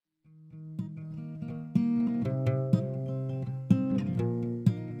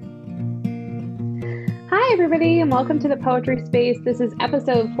Hi, everybody, and welcome to the Poetry Space. This is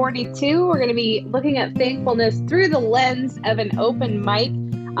episode 42. We're going to be looking at thankfulness through the lens of an open mic.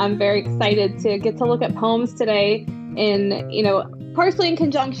 I'm very excited to get to look at poems today partially in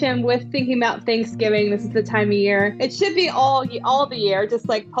conjunction with thinking about Thanksgiving. This is the time of year. It should be all the year, just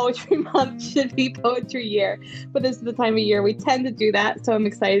like Poetry Month should be Poetry Year. But this is the time of year we tend to do that, so I'm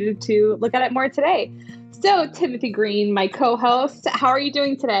excited to look at it more today. So, Timothy Green, my co-host, how are you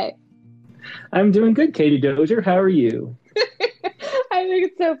doing today? I'm doing good, Katie Dozier. How are you? I think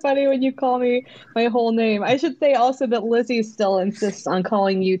it's so funny when you call me my whole name. I should say also that Lizzie still insists on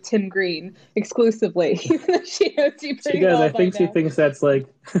calling you Tim Green exclusively, even though she knows you pretty She does. well I by think she now. thinks that's like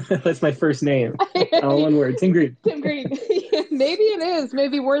that's my first name. All one word. Tim Green. Tim Green. Maybe it is.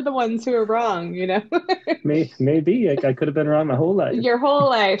 Maybe we're the ones who are wrong, Maybe. I could have been wrong my whole life. Your whole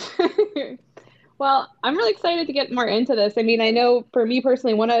life. Well, I'm really excited to get more into this. I mean, I know for me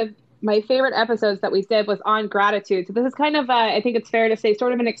personally, one of my favorite episodes that we did was on gratitude. So this is kind of, I think it's fair to say,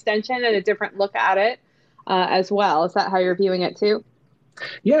 sort of an extension and a different look at it as well. Is that how you're viewing it too?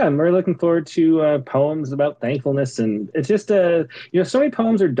 Yeah, I'm really looking forward to poems about thankfulness, and it's just so many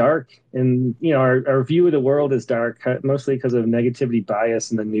poems are dark, and our view of the world is dark, mostly because of negativity bias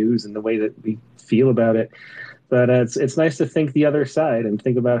in the news and the way that we feel about it. But it's nice to think the other side and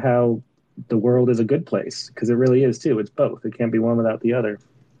think about how the world is a good place, because it really is too. It's both. It can't be one without the other.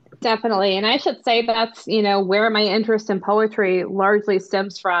 Definitely. And I should say that's, where my interest in poetry largely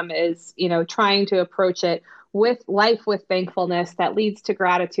stems from is, trying to approach it with life with thankfulness that leads to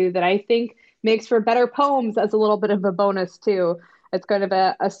gratitude that I think makes for better poems as a little bit of a bonus too. It's kind of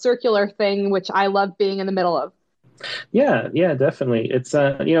a circular thing, which I love being in the middle of. Yeah, definitely. It's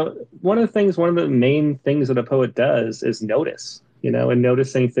one of the main things that a poet does is notice, and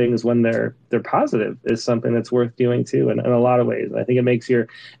noticing things when they're positive is something that's worth doing too, in a lot of ways. I think it makes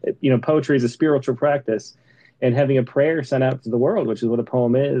poetry is a spiritual practice, and having a prayer sent out to the world, which is what a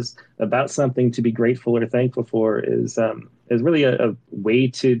poem is, about something to be grateful or thankful for, is really a way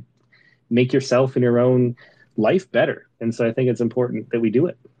to make yourself and your own life better. And so I think it's important that we do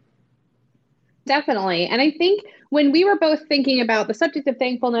it. Definitely. And I think when we were both thinking about the subject of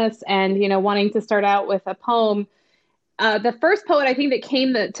thankfulness and, wanting to start out with a poem, the first poet I think that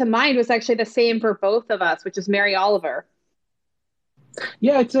came to mind was actually the same for both of us, which is Mary Oliver.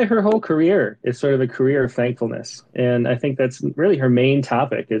 Yeah, I'd say her whole career is sort of a career of thankfulness. And I think that's really her main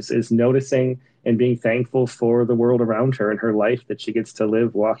topic is noticing and being thankful for the world around her and her life that she gets to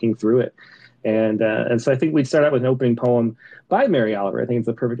live walking through it. And so I think we'd start out with an opening poem by Mary Oliver. I think it's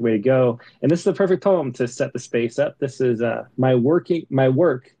the perfect way to go. And this is the perfect poem to set the space up. This is my work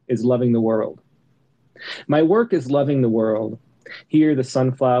is loving the world. My work is loving the world. Here the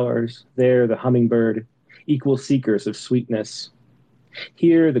sunflowers, there the hummingbird, equal seekers of sweetness.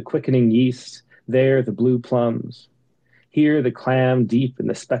 Here the quickening yeast, there the blue plums. Here the clam deep in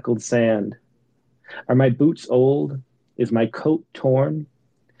the speckled sand. Are my boots old? Is my coat torn?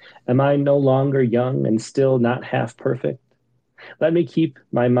 Am I no longer young and still not half perfect? Let me keep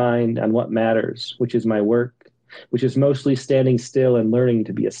my mind on what matters, which is my work, which is mostly standing still and learning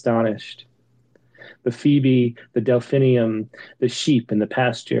to be astonished. The phoebe, the delphinium, the sheep in the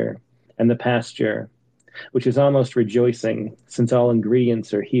pasture, and the pasture, which is almost rejoicing, since all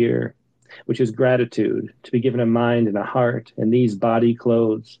ingredients are here, which is gratitude, to be given a mind and a heart, and these body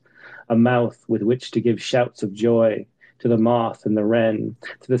clothes, a mouth with which to give shouts of joy to the moth and the wren,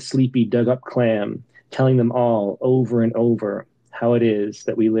 to the sleepy dug-up clam, telling them all over and over how it is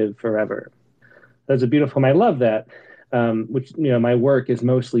that we live forever. That's a beautiful poem. I love that. My work is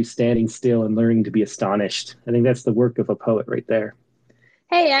mostly standing still and learning to be astonished. I think that's the work of a poet right there.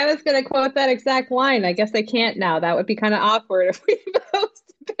 Hey, I was going to quote that exact line. I guess I can't now. That would be kind of awkward if we both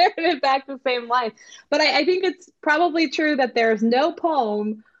paired it back the same line. But I think it's probably true that there's no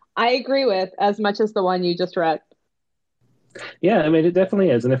poem I agree with as much as the one you just read. Yeah, I mean, it definitely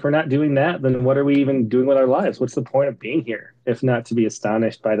is. And if we're not doing that, then what are we even doing with our lives? What's the point of being here, if not to be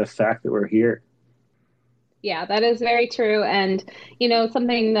astonished by the fact that we're here? Yeah, that is very true. And,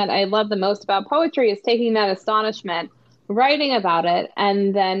 something that I love the most about poetry is taking that astonishment, writing about it,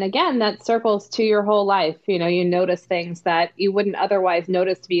 and then again, that circles to your whole life. You notice things that you wouldn't otherwise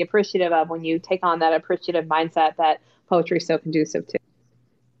notice to be appreciative of when you take on that appreciative mindset that poetry is so conducive to.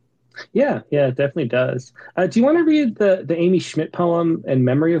 Yeah, it definitely does. Do you want to read the Amy Schmidt poem in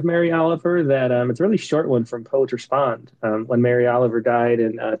memory of Mary Oliver? That it's a really short one from Poets Respond, when Mary Oliver died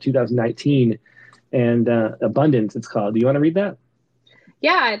in 2019, and Abundance, it's called. Do you want to read that?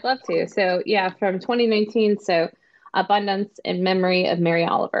 Yeah, I'd love to. So, yeah, from 2019. So, Abundance in memory of Mary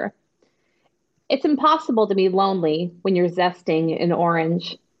Oliver. It's impossible to be lonely when you're zesting an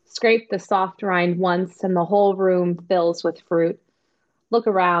orange, Scrape the soft rind once, and the whole room fills with fruit. Look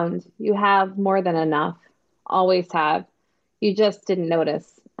around. You have more than enough. Always have. You just didn't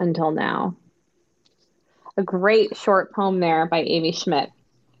notice until now. A great short poem there by Amy Schmidt.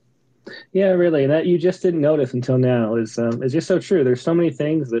 Yeah, really. And that you just didn't notice until now is just so true. There's so many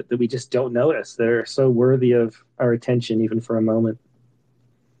things that we just don't notice that are so worthy of our attention, even for a moment.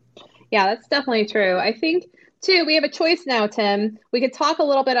 Yeah, that's definitely true. I think, too, we have a choice now, Tim. We could talk a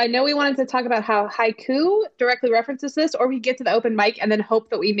little bit. I know we wanted to talk about how haiku directly references this, or we get to the open mic and then hope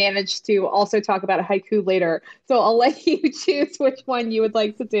that we manage to also talk about a haiku later. So I'll let you choose which one you would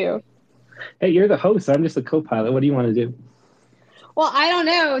like to do. Hey, you're the host. I'm just the co-pilot. What do you want to do? Well, I don't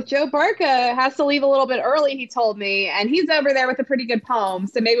know. Joe Barca has to leave a little bit early, he told me, and he's over there with a pretty good poem.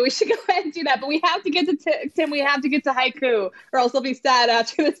 So maybe we should go ahead and do that. But we have to get to Tim. We have to get to haiku, or else he'll be sad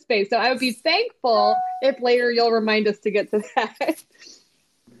after this space. So I would be thankful if later you'll remind us to get to that.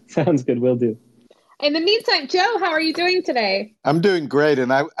 Sounds good. Will do. In the meantime, Joe, how are you doing today? I'm doing great.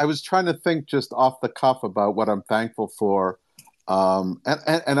 And I was trying to think just off the cuff about what I'm thankful for. And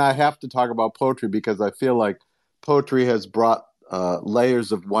I have to talk about poetry because I feel like poetry has brought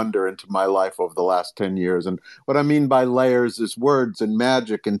layers of wonder into my life over the last 10 years. And what I mean by layers is words and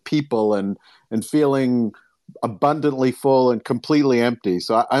magic and people and feeling abundantly full and completely empty.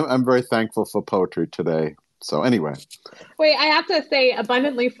 So I'm very thankful for poetry today. So anyway. Wait, I have to say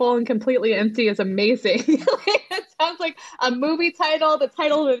abundantly full and completely empty is amazing. That sounds like a movie title, the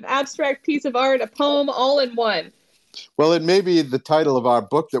title of an abstract piece of art, a poem, all in one. Well, it may be the title of our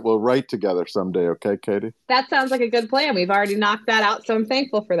book that we'll write together someday. Okay, Katie? That sounds like a good plan. We've already knocked that out, so I'm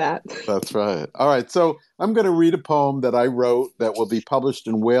thankful for that. That's right. All right. So I'm going to read a poem that I wrote that will be published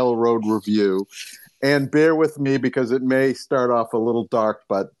in Whale Road Review. And bear with me because it may start off a little dark,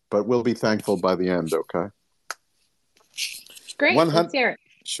 but we'll be thankful by the end, okay? Great. Let's hear it.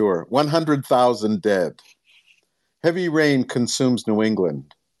 Sure. 100,000 dead. Heavy rain consumes New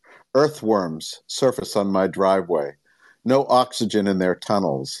England. Earthworms surface on my driveway. No oxygen in their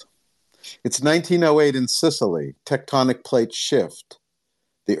tunnels. It's 1908 in Sicily. Tectonic plates shift.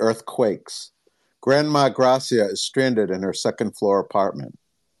 The earth quakes. Grandma Gracia is stranded in her second-floor apartment.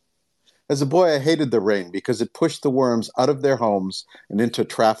 As a boy, I hated the rain because it pushed the worms out of their homes and into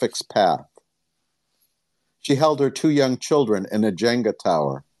traffic's path. She held her 2 young children in a Jenga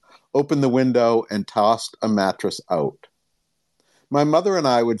tower, opened the window, and tossed a mattress out. My mother and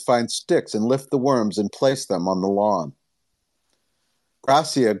I would find sticks and lift the worms and place them on the lawn.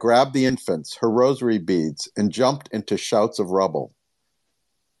 Gracia grabbed the infants, her rosary beads, and jumped into shouts of rubble.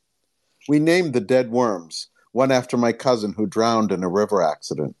 We named the dead worms, one after my cousin who drowned in a river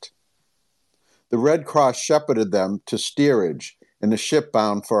accident. The Red Cross shepherded them to steerage in a ship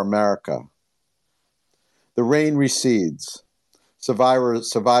bound for America. The rain recedes.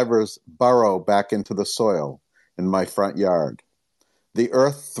 Survivors burrow back into the soil in my front yard. The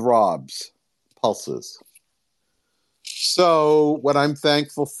earth throbs, pulses. So what I'm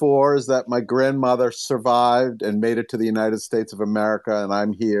thankful for is that my grandmother survived and made it to the United States of America, and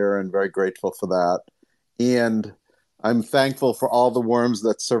I'm here and very grateful for that. And I'm thankful for all the worms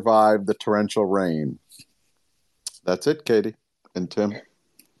that survived the torrential rain. That's it, Katie and Tim.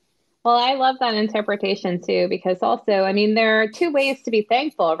 Well, I love that interpretation too, because also, I mean, there are 2 ways to be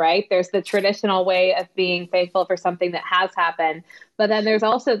thankful, right? There's the traditional way of being thankful for something that has happened, but then there's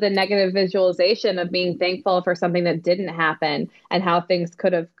also the negative visualization of being thankful for something that didn't happen and how things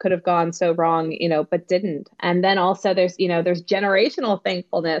could have gone so wrong, but didn't. And then also there's generational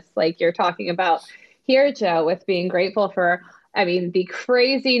thankfulness, like you're talking about here, Joe, with being grateful for, I mean, the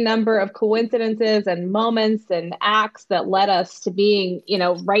crazy number of coincidences and moments and acts that led us to being,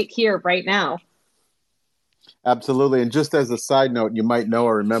 right here, right now. Absolutely. And just as a side note, you might know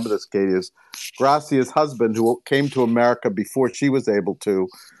or remember this, Katie, is Gracia's husband, who came to America before she was able to,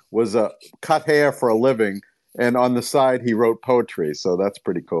 was cut hair for a living. And on the side, he wrote poetry. So that's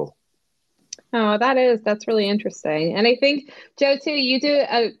pretty cool. Oh, that's really interesting. And I think, Joe, too, you do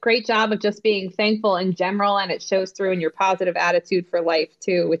a great job of just being thankful in general, and it shows through in your positive attitude for life,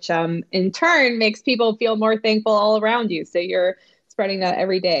 too, which in turn makes people feel more thankful all around you. So you're spreading that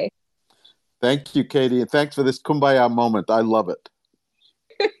every day. Thank you, Katie. And thanks for this kumbaya moment. I love it.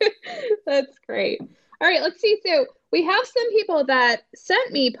 That's great. All right, let's see. So we have some people that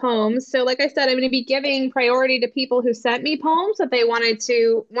sent me poems. So like I said, I'm going to be giving priority to people who sent me poems that they wanted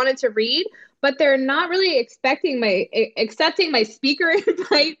to read, but they're not really accepting my speaker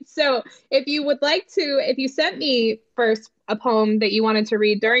invite. So if you sent me first a poem that you wanted to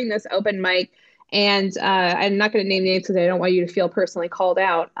read during this open mic, and I'm not going to name names because I don't want you to feel personally called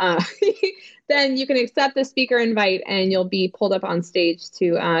out, then you can accept the speaker invite and you'll be pulled up on stage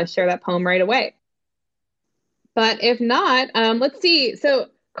to share that poem right away. But if not, let's see. So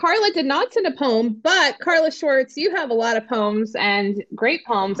Carla did not send a poem, but Carla Schwartz, you have a lot of poems and great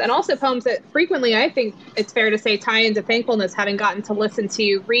poems, and also poems that frequently, I think it's fair to say, tie into thankfulness, having gotten to listen to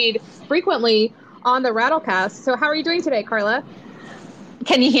you read frequently on the Rattlecast. So how are you doing today, Carla?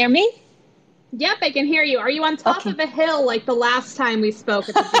 Can you hear me? Yep, I can hear you. Are you on top of a hill like the last time we spoke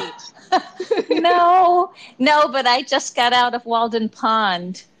at the beach? No, but I just got out of Walden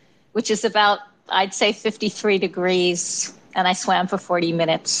Pond, which is about, I'd say, 53 degrees, and I swam for 40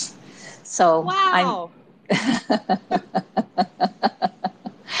 minutes. So wow.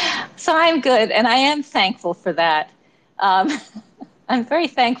 I'm good, and I am thankful for that. I'm very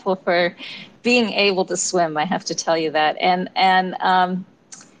thankful for being able to swim, I have to tell you that. And I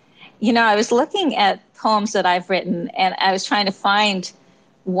was looking at poems that I've written, and I was trying to find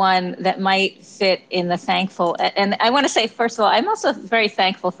one that might fit in the thankful. And I want to say, first of all, I'm also very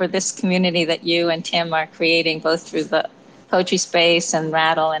thankful for this community that you and Tim are creating, both through the poetry space and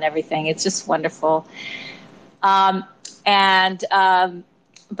Rattle and everything. It's just wonderful. But I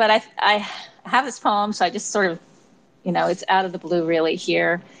have this poem, so I just sort of, it's out of the blue really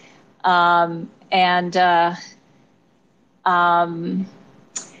here. So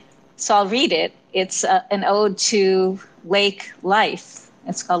I'll read it. It's an ode to lake life.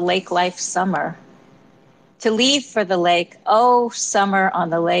 It's called Lake Life Summer. To leave for the lake, oh, summer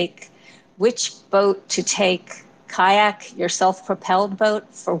on the lake, which boat to take? Kayak, your self-propelled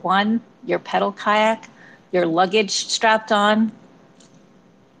boat for one, your pedal kayak, your luggage strapped on.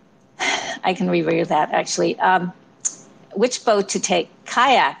 I can reread that actually. Which boat to take?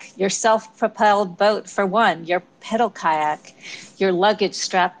 Kayak, your self-propelled boat for one, your pedal kayak, your luggage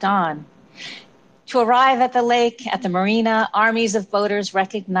strapped on. To arrive at the lake, at the marina, armies of boaters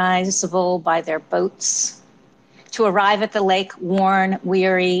recognizable by their boats. To arrive at the lake, worn,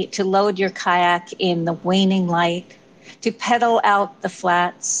 weary, to load your kayak in the waning light, to pedal out the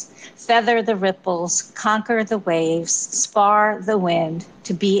flats, feather the ripples, conquer the waves, spar the wind,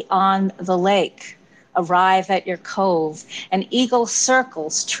 to be on the lake. Arrive at your cove, an eagle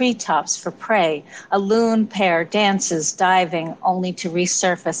circles treetops for prey, a loon pair dances diving only to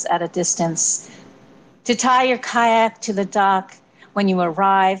resurface at a distance. To tie your kayak to the dock when you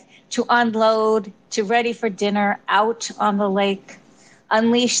arrive, to unload, to ready for dinner out on the lake,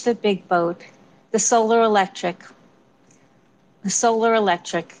 unleash the big boat, the solar electric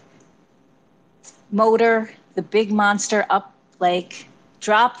motor, the big monster up lake,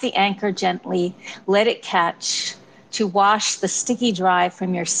 drop the anchor gently, let it catch, to wash the sticky dry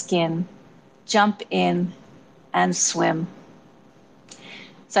from your skin, jump in and swim.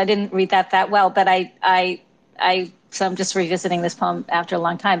 So I didn't read that well, but so I'm just revisiting this poem after a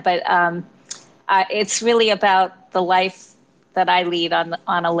long time. But it's really about the life that I lead on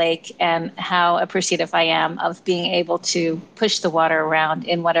a lake and how appreciative I am of being able to push the water around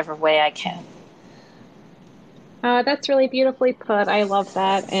in whatever way I can. That's really beautifully put. I love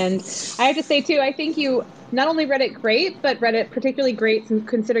that. And I have to say, too, I think you not only read it great, but read it particularly great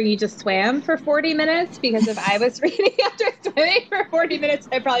considering you just swam for 40 minutes, because if I was reading after swimming for 40 minutes,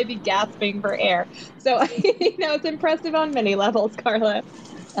 I'd probably be gasping for air. So, it's impressive on many levels, Carla.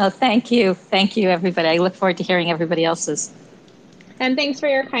 Oh, thank you. Thank you, everybody. I look forward to hearing everybody else's. And thanks for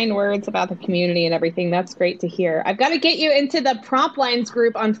your kind words about the community and everything. That's great to hear. I've got to get you into the Prompt Lines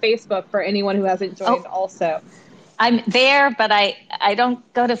group on Facebook for anyone who hasn't joined also. I'm there, but I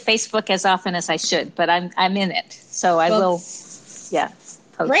don't go to Facebook as often as I should, but I'm in it. So I will, post.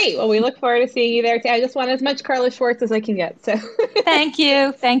 Great. Well, we look forward to seeing you there too. I just want as much Carla Schwartz as I can get. So Thank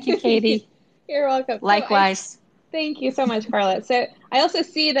you, Katie. You're welcome. Likewise. Thank you so much, Carla. So I also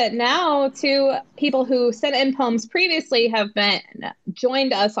see that now two people who sent in poems previously have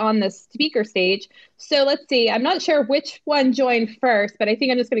joined us on the speaker stage. So let's see. I'm not sure which one joined first, but I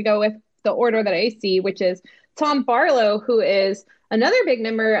think I'm just going to go with the order that I see, which is Tom Barlow, who is another big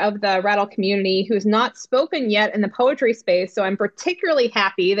member of the Rattle community who's not spoken yet in the poetry space. So I'm particularly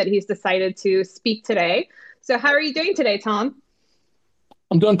happy that he's decided to speak today. So how are you doing today, Tom?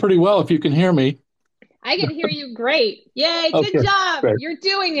 I'm doing pretty well, if you can hear me. I can hear you great. Yay, good job. Great. You're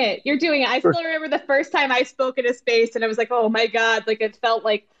doing it. I still remember the first time I spoke in a space and I was like, oh my God, like it felt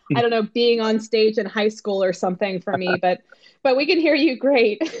like, I don't know, being on stage in high school or something for me, but we can hear you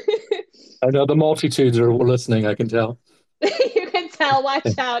great. I know the multitudes are listening, I can tell. You can tell,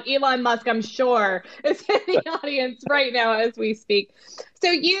 watch out. Elon Musk, I'm sure, is in the audience right now as we speak. So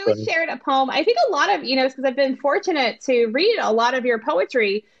you shared a poem. I think a lot of, because I've been fortunate to read a lot of your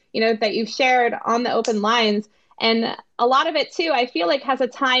poetry. that you've shared on the open lines. And a lot of it too, I feel like has a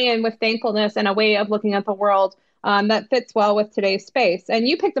tie-in with thankfulness and a way of looking at the world that fits well with today's space. And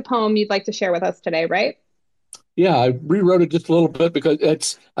you picked a poem you'd like to share with us today, right? Yeah, I rewrote it just a little bit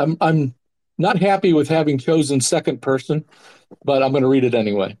because I'm not happy with having chosen second person, but I'm going to read it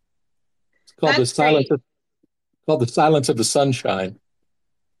anyway. It's called That's great. The Silence of the Sunshine.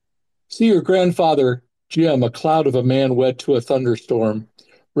 See your grandfather, Jim, a cloud of a man wed to a thunderstorm.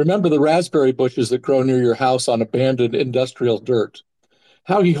 Remember the raspberry bushes that grow near your house on abandoned industrial dirt.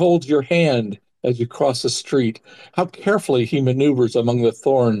 How he holds your hand as you cross the street. How carefully he maneuvers among the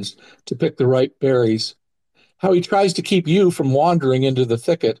thorns to pick the right berries. How he tries to keep you from wandering into the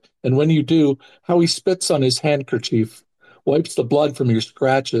thicket, and when you do, how he spits on his handkerchief, wipes the blood from your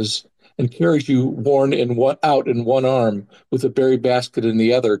scratches, and carries you out in one arm with a berry basket in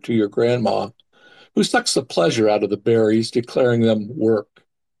the other to your grandma, who sucks the pleasure out of the berries, declaring them work.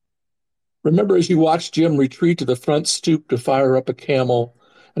 Remember as you watch Jim retreat to the front stoop to fire up a camel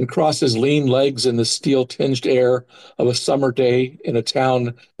and cross his lean legs in the steel-tinged air of a summer day in a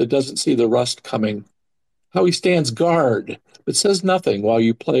town that doesn't see the rust coming. How he stands guard, but says nothing while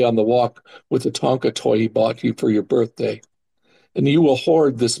you play on the walk with the Tonka toy he bought you for your birthday. And you will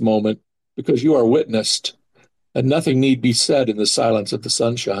hoard this moment because you are witnessed, and nothing need be said in the silence of the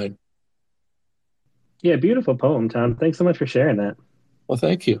sunshine. Yeah, beautiful poem, Tom. Thanks so much for sharing that. Well,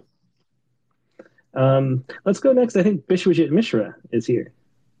 thank you. Let's go next. I think Bishwajit Mishra is here.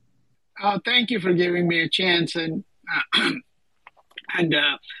 Thank you for giving me a chance. And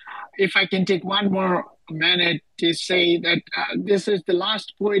if I can take one more minute to say that this is the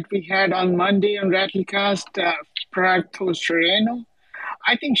last poet we had on Monday on Rattlecast, Pragto Sereno.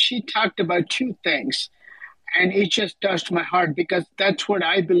 I think she talked about two things, and it just touched my heart because that's what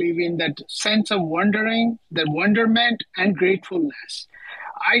I believe in, that sense of wondering, the wonderment and gratefulness.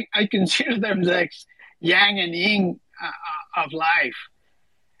 I consider them like yang and yin of life.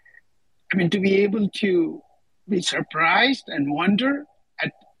 I mean, to be able to be surprised and wonder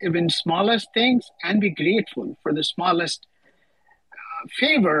at even smallest things and be grateful for the smallest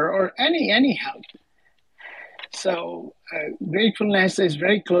favor or any help. So gratefulness is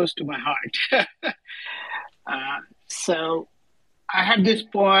very close to my heart. So I have this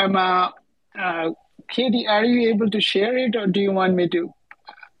poem. Katie, are you able to share it, or do you want me to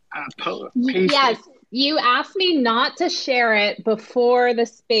paste Yes, it? you asked me not to share it before the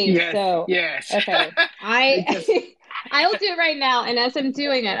space. Yes, So yes. okay, I will do it right now. And as I'm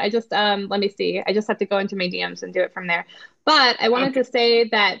doing it, I just let me see. I just have to go into my DMs and do it from there. But I wanted to say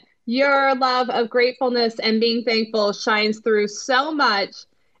that your love of gratefulness and being thankful shines through so much.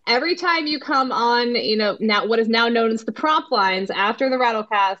 Every time you come on, now what is now known as the prompt lines after the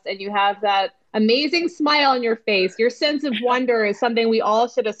Rattlecast, and you have that amazing smile on your face, your sense of wonder is something we all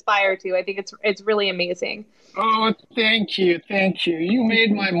should aspire to. I think it's really amazing. Oh, thank you. Thank you. You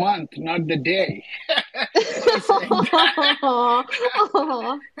made my month, not the day.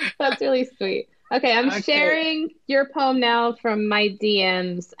 Aw, that's really sweet. Okay, I'm sharing your poem now from my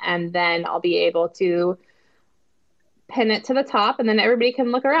DMs, and then I'll be able to pin it to the top, and then everybody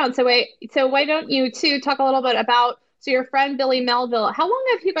can look around. So why don't you two talk a little bit about your friend Billy Melville? How long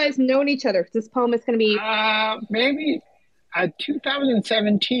have you guys known each other? This poem is going to be maybe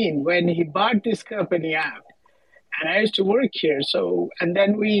 2017 when he bought this company out, and I used to work here. So, and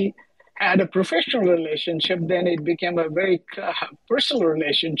then we had a professional relationship. Then it became a very personal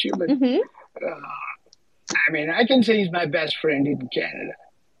relationship. Mm-hmm. I mean, I can say he's my best friend in Canada.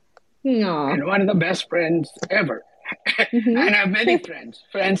 Aww. And one of the best friends ever. Mm-hmm. And I have many friends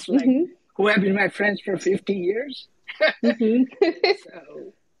like who have been my friends for 50 years. Mm-hmm.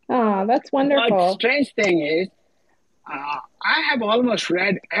 So, oh, that's wonderful. But strange thing is, I have almost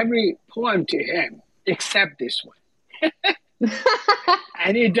read every poem to him except this one.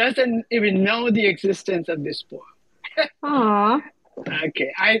 And he doesn't even know the existence of this poem. Aww.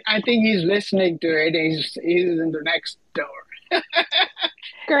 Okay, I think he's listening to it. He's in the next door.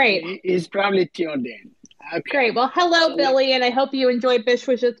 Great. He's probably tuned in. Okay. Great. Well, hello, Billy, and I hope you enjoyed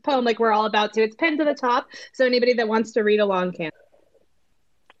Bishwajit's poem like we're all about to. It's pinned to the top, so anybody that wants to read along can.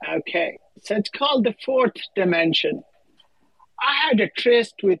 Okay. So it's called The Fourth Dimension. I had a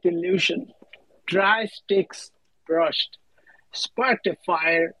tryst with illusion, dry sticks brushed, sparked a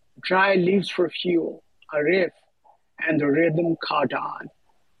fire, dry leaves for fuel, a riff, and the rhythm caught on.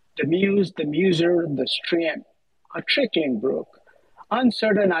 The muse, the muser, the stream, a trickling brook.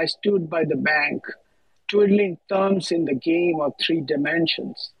 Uncertain, I stood by the bank, twiddling thumbs in the game of three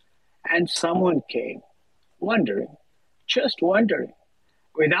dimensions. And someone came, wondering, just wondering,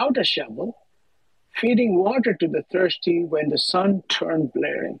 without a shovel, feeding water to the thirsty when the sun turned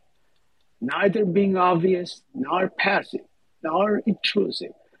blaring. neither being obvious nor passive, nor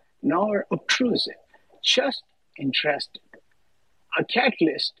intrusive, nor obtrusive, just interested. A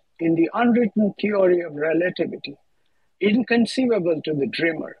catalyst in the unwritten theory of relativity, inconceivable to the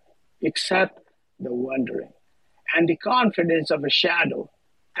dreamer, except the wondering, and the confidence of a shadow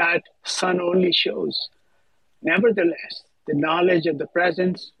that sun only shows. Nevertheless, the knowledge of the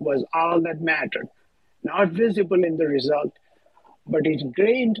presence was all that mattered, not visible in the result, but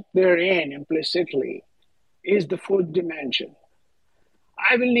ingrained therein implicitly is the fourth dimension.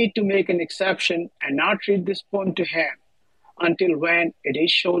 I will need to make an exception and not read this poem to him until when it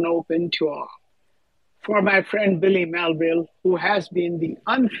is shown open to all. For my friend Billy Melville, who has been the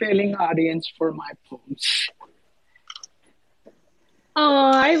unfailing audience for my poems.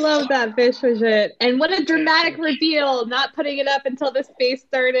 Oh, I love that, Vishwajit. And what a dramatic reveal, not putting it up until the space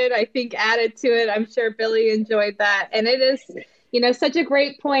started, I think added to it. I'm sure Billy enjoyed that. And it is, such a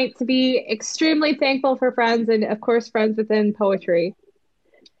great point to be extremely thankful for friends and, of course, friends within poetry.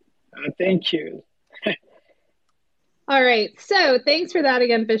 Thank you. All right. So thanks for that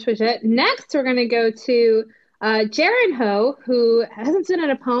again, Vishwajit. Next, we're going to go to Jaren Ho, who hasn't sent in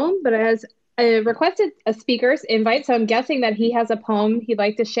a poem, but has requested a speaker's invite. So I'm guessing that he has a poem he'd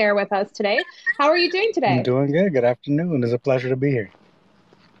like to share with us today. How are you doing today? I'm doing good. Good afternoon. It's a pleasure to be here.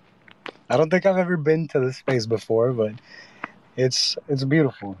 I don't think I've ever been to this space before, but it's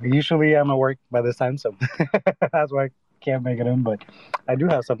beautiful. Usually I'm at work by this time, so that's why I can't make it in, but I do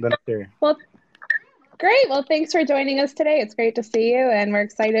have something up there. Well, great. Well, thanks for joining us today. It's great to see you, and we're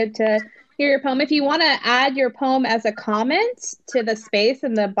excited to hear your poem. If you want to add your poem as a comment to the space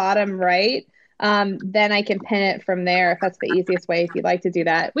in the bottom right, then I can pin it from there if that's the easiest way, if you'd like to do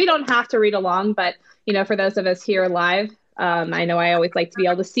that. We don't have to read along, but, for those of us here live, I know I always like to be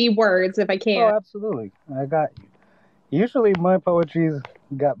able to see words if I can. Oh, absolutely. I got you. Usually my poetry's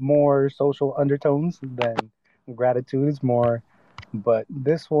got more social undertones than gratitude. It's more, but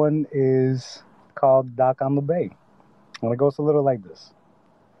this one is called Dock on the Bay. And it goes a little like this.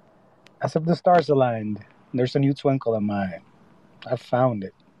 As if the stars aligned, there's a new twinkle in my eye. I found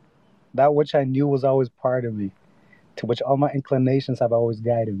it. That which I knew was always part of me, to which all my inclinations have always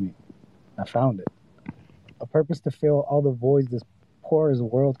guided me. I found it. A purpose to fill all the voids this porous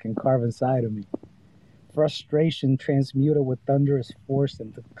world can carve inside of me. Frustration transmuted with thunderous force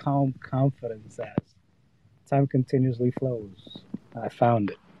into calm confidence as time continuously flows. I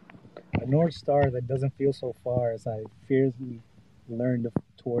found it. A North Star that doesn't feel so far as I fiercely learn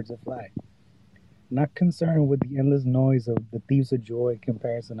towards a fly. Not concerned with the endless noise of the thieves of joy,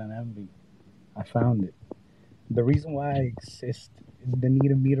 comparison, and envy. I found it. The reason why I exist is the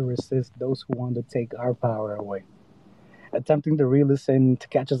need of me to resist those who want to take our power away. Attempting to reel us in, to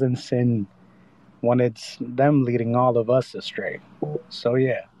catch us in sin, when it's them leading all of us astray. So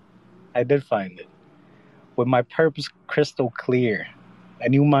yeah, I did find it. With my purpose crystal clear, a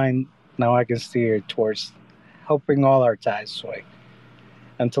new mind now I can steer towards helping all our ties sway.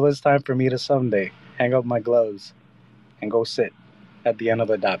 Until it's time for me to someday hang up my gloves and go sit at the end of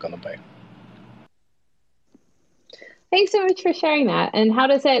the dock on the bay. Thanks so much for sharing that. And how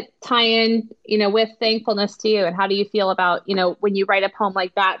does it tie in, with thankfulness to you? And how do you feel about, when you write a poem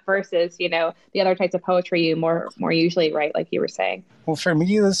like that versus, the other types of poetry you more usually write, like you were saying? Well, for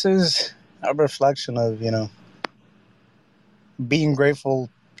me, this is a reflection of, being grateful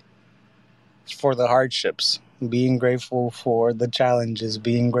for the hardships, being grateful for the challenges,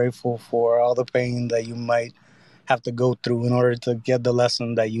 being grateful for all the pain that you might have to go through in order to get the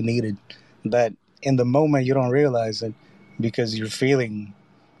lesson that you needed. That in the moment you don't realize it because you're feeling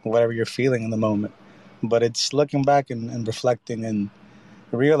whatever you're feeling in the moment. But it's looking back and reflecting and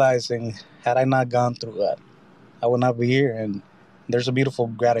realizing, had I not gone through that, I would not be here. And there's a beautiful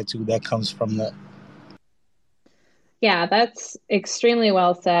gratitude that comes from that. Yeah, that's extremely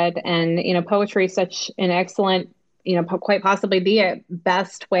well said. And, poetry is such an excellent, quite possibly the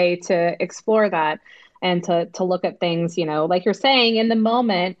best way to explore that and to look at things, like you're saying in the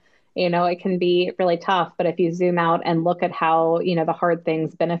moment, it can be really tough. But if you zoom out and look at how, the hard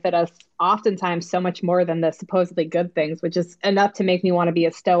things benefit us oftentimes so much more than the supposedly good things, which is enough to make me want to be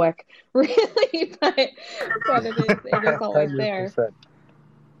a stoic, really. But it is always there.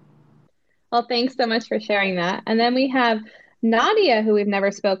 Well, thanks so much for sharing that. And then we have Nadia, who we've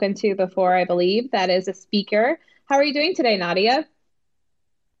never spoken to before, I believe. That is a speaker. How are you doing today, Nadia?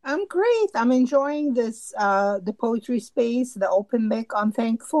 I'm great. I'm enjoying this, the poetry space, the open mic on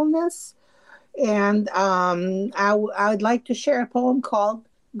thankfulness. And I would like to share a poem called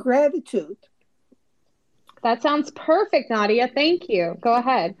Gratitude. That sounds perfect, Nadia. Thank you. Go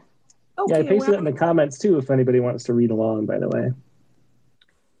ahead. Okay, yeah, I pasted it in the comments too if anybody wants to read along, by the way.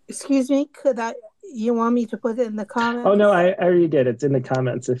 Excuse me, you want me to put it in the comments? Oh no, I already did. It's in the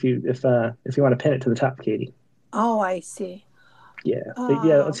comments if you want to pin it to the top, Katie. Oh, I see. Yeah. But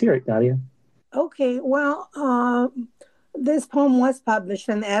yeah, let's hear it, Nadia. Okay, well, this poem was published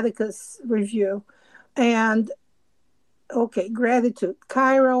in Atticus Review. And, okay, Gratitude,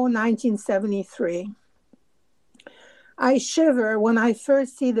 Cairo, 1973. I shiver when I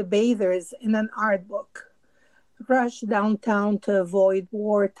first see the bathers in an art book rush downtown to avoid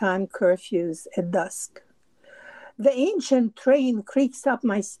wartime curfews at dusk. The ancient train creaks up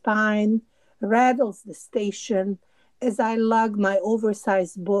my spine, rattles the station as I lug my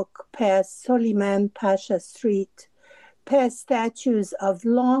oversized book past Soliman Pasha Street, past statues of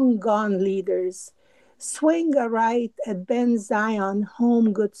long-gone leaders, swing a right at Ben Zion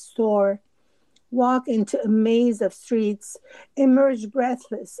Home Goods Store, walk into a maze of streets, emerge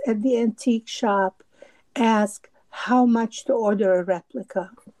breathless at the antique shop, ask how much to order a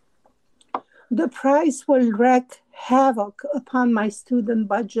replica. The price will wreak havoc upon my student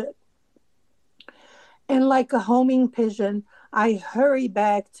budget. And like a homing pigeon, I hurry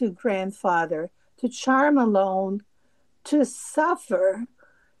back to grandfather, to charm alone, to suffer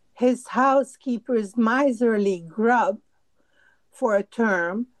his housekeeper's miserly grub for a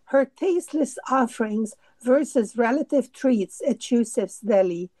term, her tasteless offerings versus relative treats at Yusuf's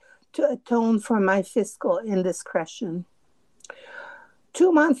Deli to atone for my fiscal indiscretion.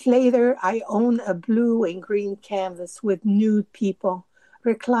 2 months later, I own a blue and green canvas with nude people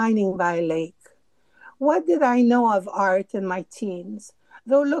reclining by a lake. What did I know of art in my teens?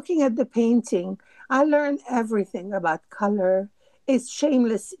 Though looking at the painting, I learned everything about color, its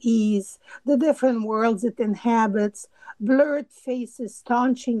shameless ease, the different worlds it inhabits, blurred faces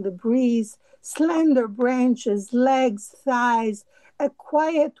staunching the breeze, slender branches, legs, thighs, a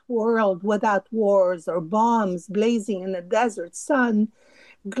quiet world without wars or bombs blazing in a desert sun,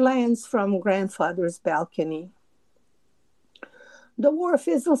 glance from grandfather's balcony. The war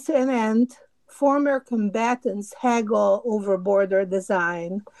fizzles to an end. Former combatants haggle over border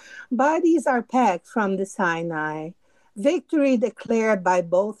design. Bodies are packed from the Sinai. Victory declared by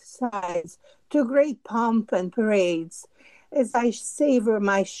both sides to great pomp and parades. As I savor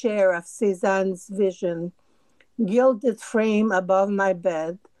my share of Cézanne's vision, gilded frame above my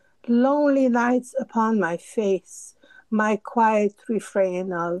bed, lonely nights upon my face, my quiet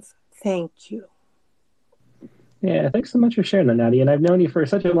refrain of thank you. Yeah, thanks so much for sharing that, Nadia. And I've known you for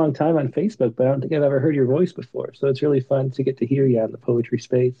such a long time on Facebook, but I don't think I've ever heard your voice before. So it's really fun to get to hear you on the poetry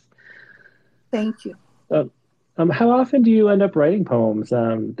space. Thank you. How often do you end up writing poems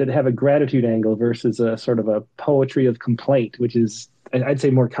that have a gratitude angle versus a sort of a poetry of complaint, which is, I'd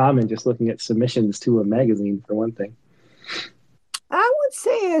say, more common just looking at submissions to a magazine, for one thing? I would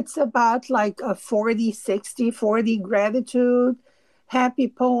say it's about like a 40 gratitude, happy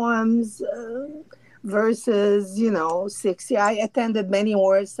poems versus, 60. I attended many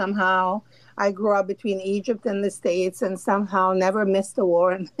wars somehow. I grew up between Egypt and the States and somehow never missed a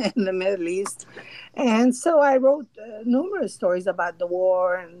war in the Middle East. And so I wrote numerous stories about the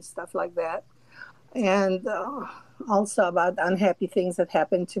war and stuff like that. And also about unhappy things that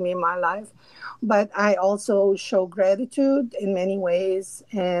happened to me in my life. But I also show gratitude in many ways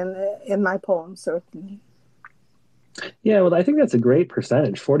and in my poems, certainly. Yeah, well, I think that's a great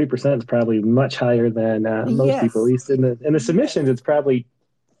percentage. 40% is probably much higher than most people. At least in the submissions, it's probably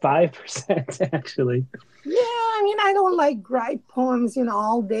 5% actually. Yeah, I don't like gripe poems,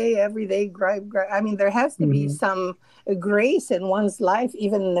 all day, every day, gripe. There has to be some grace in one's life,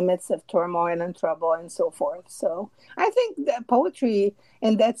 even in the midst of turmoil and trouble and so forth. So I think that poetry,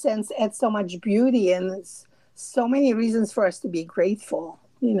 in that sense, adds so much beauty and so many reasons for us to be grateful,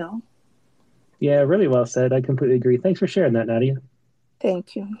 Yeah, really well said. I completely agree. Thanks for sharing that, Nadia.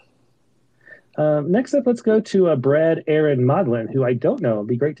 Thank you. Next up, let's go to Brad Aaron Modlin, who I don't know. It'd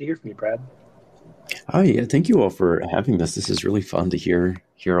be great to hear from you, Brad. Hi, yeah, thank you all for having this. This is really fun to hear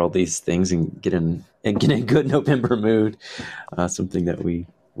all these things and get in a good November mood. Something that we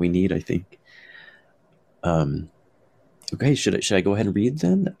need, I think. Okay, should I go ahead and read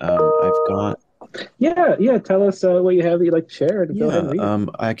then? I've got. Yeah. Tell us what you have that you'd like to share, and go ahead and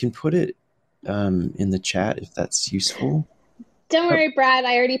read. I can put it in the chat if that's useful. Don't worry, Brad.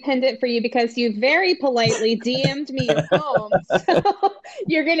 I already pinned it for you because you very politely DM'd me your poem. So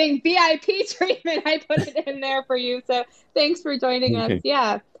you're getting VIP treatment. I put it in there for you. So thanks for joining us.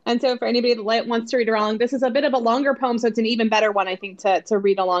 Yeah. And so for anybody that wants to read along, this is a bit of a longer poem, so it's an even better one, I think, to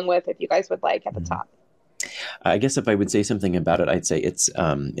read along with if you guys would like at the top. I guess if I would say something about it, I'd say it's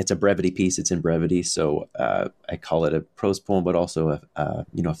a brevity piece. It's in brevity, so I call it a prose poem, but also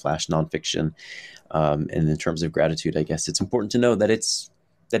a flash nonfiction. And in terms of gratitude, I guess it's important to know that it's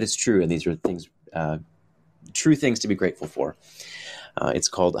that is true, and these are things, true things to be grateful for. It's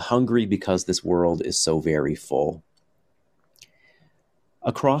called Hungry Because This World Is So Very Full.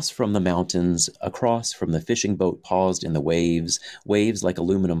 Across from the mountains, across from the fishing boat paused in the waves, waves like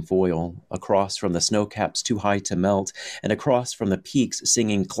aluminum foil, across from the snow caps too high to melt, and across from the peaks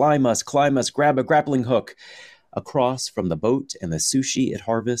singing, climb us, grab a grappling hook. Across from the boat and the sushi it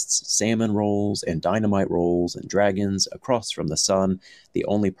harvests, salmon rolls and dynamite rolls and dragons, across from the sun, the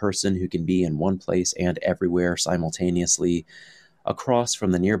only person who can be in one place and everywhere simultaneously, across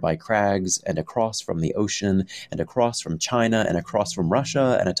from the nearby crags and across from the ocean and across from China and across from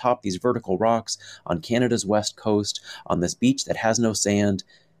Russia and atop these vertical rocks on Canada's west coast, on this beach that has no sand,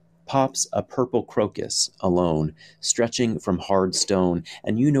 pops a purple crocus alone, stretching from hard stone,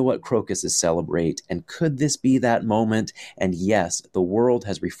 and you know what crocuses celebrate, and could this be that moment? And yes, the world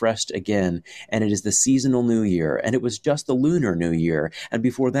has refreshed again, and it is the seasonal new year, and it was just the lunar new year, and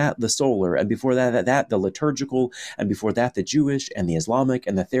before that the solar, and before that the liturgical, and before that the Jewish, and the Islamic,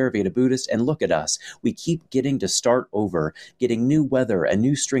 and the Theravada Buddhist, and look at us, we keep getting to start over, getting new weather and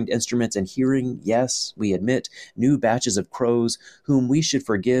new stringed instruments, and hearing, yes, we admit, new batches of crows, whom we should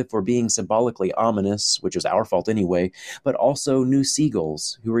forgive for being symbolically ominous, which is our fault anyway, but also new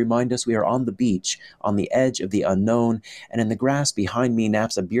seagulls who remind us we are on the beach, on the edge of the unknown, and in the grass behind me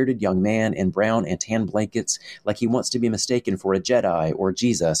naps a bearded young man in brown and tan blankets like he wants to be mistaken for a Jedi or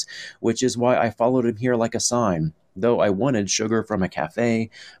Jesus, which is why I followed him here like a sign. Though I wanted sugar from a cafe,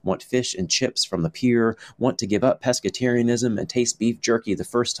 want fish and chips from the pier, want to give up pescatarianism and taste beef jerky the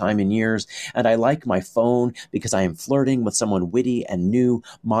first time in years, and I like my phone because I am flirting with someone witty and new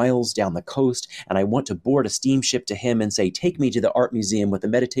miles down the coast, and I want to board a steamship to him and say, take me to the art museum with the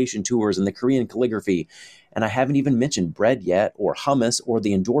meditation tours and the Korean calligraphy. And I haven't even mentioned bread yet, or hummus, or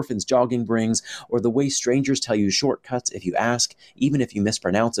the endorphins jogging brings, or the way strangers tell you shortcuts if you ask, even if you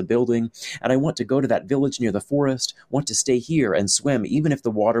mispronounce a building. And I want to go to that village near the forest, want to stay here and swim, even if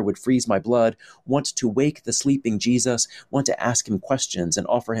the water would freeze my blood, want to wake the sleeping Jesus, want to ask him questions and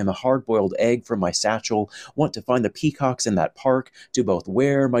offer him a hard-boiled egg from my satchel, want to find the peacocks in that park, to both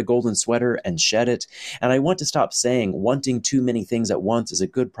wear my golden sweater and shed it. And I want to stop saying wanting too many things at once is a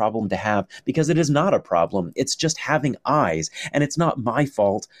good problem to have, because it is not a problem. It's just having eyes, and it's not my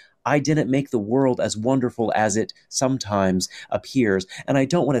fault. I didn't make the world as wonderful as it sometimes appears, and I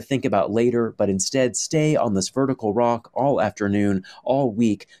don't want to think about later, but instead stay on this vertical rock all afternoon, all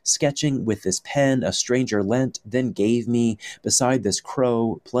week, sketching with this pen a stranger lent, then gave me, beside this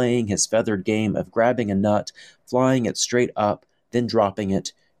crow, playing his feathered game of grabbing a nut, flying it straight up, then dropping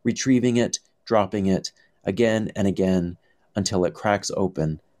it, retrieving it, dropping it, again and again, until it cracks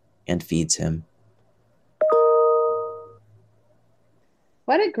open and feeds him.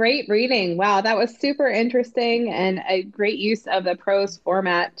 What a great reading. Wow, that was super interesting and a great use of the prose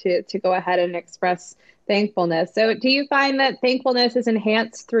format to go ahead and express thankfulness. So do you find that thankfulness is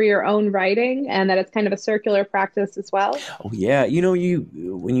enhanced through your own writing and that it's kind of a circular practice as well? Oh yeah,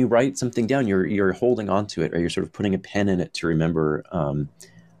 when you write something down, you're holding on to it, or you're sort of putting a pen in it to remember. A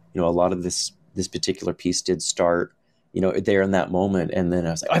lot of this particular piece did start, there in that moment, and then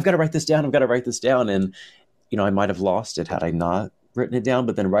I was like, I've got to write this down, and I might have lost it had I not written it down,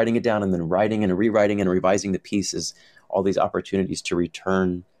 but then writing it down and then writing and rewriting and revising the pieces, all these opportunities to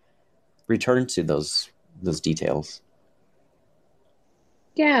return to those details.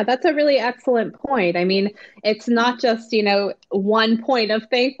 Yeah, that's a really excellent point. I mean, it's not just, one point of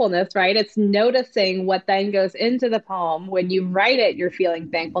thankfulness, right? It's noticing what then goes into the poem. When you write it, you're feeling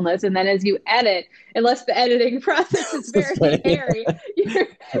thankfulness. And then as you edit, unless the editing process is very hairy,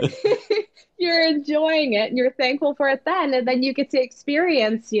 you're enjoying it and you're thankful for it then. And then you get to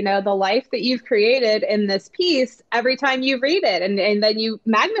experience, the life that you've created in this piece every time you read it. And then you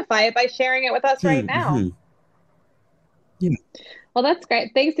magnify it by sharing it with us right now. Mm-hmm. Yeah. Well, that's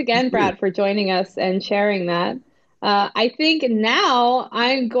great. Thanks again, Brad, for joining us and sharing that. I think now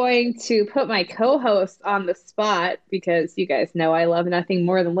I'm going to put my co-host on the spot because you guys know I love nothing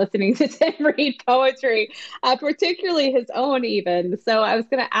more than listening to Tim read poetry, particularly his own even. So I was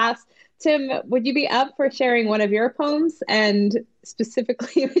going to ask, Tim, would you be up for sharing one of your poems? And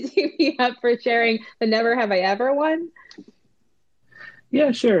specifically, would you be up for sharing the Never Have I Ever one?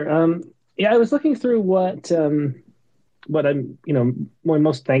 Yeah, sure. I was looking through what I'm, my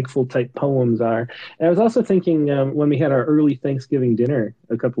most thankful type poems are. And I was also thinking when we had our early Thanksgiving dinner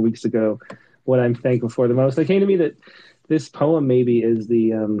a couple weeks ago, what I'm thankful for the most. It came to me that this poem maybe is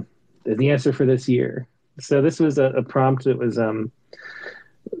the answer for this year. So this was a prompt that was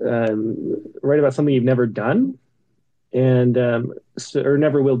write about something you've never done. And or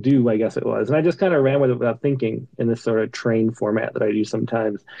never will do, I guess it was. And I just kind of ran with it without thinking in this sort of train format that I do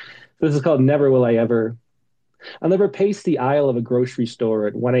sometimes. So this is called Never Will I Ever. I'll never pace the aisle of a grocery store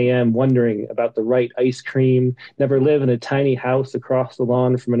at 1 a.m. wondering about the right ice cream, never live in a tiny house across the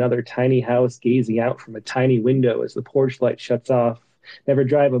lawn from another tiny house, gazing out from a tiny window as the porch light shuts off, never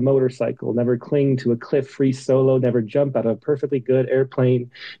drive a motorcycle, never cling to a cliff free solo, never jump out of a perfectly good airplane,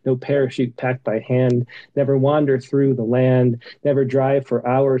 no parachute packed by hand, never wander through the land, never drive for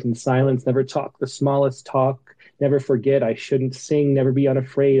hours in silence, never talk the smallest talk, never forget I shouldn't sing, never be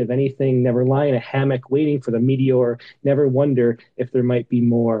unafraid of anything, never lie in a hammock waiting for the meteor, never wonder if there might be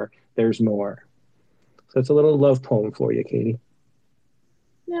more. There's more. So it's a little love poem for you, Katie.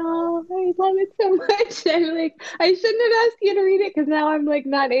 No, I love it so much. I'm like, I shouldn't have asked you to read it because now I'm like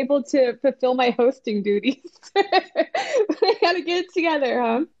not able to fulfill my hosting duties. But I gotta get it together,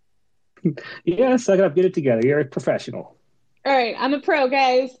 huh? Yeah, suck it up, get it together. You're a professional. All right, I'm a pro,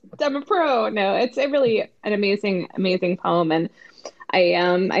 guys. I'm a pro. No, it's a really an amazing, amazing poem, and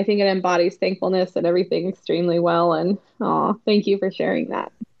I think it embodies thankfulness and everything extremely well. And thank you for sharing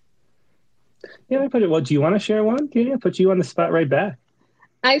that. Yeah, well, do you want to share one, Katie? I put you on the spot right back.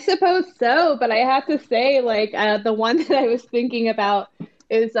 I suppose so, but I have to say, like, the one that I was thinking about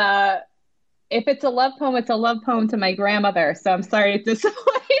is if it's a love poem, it's a love poem to my grandmother. So I'm sorry to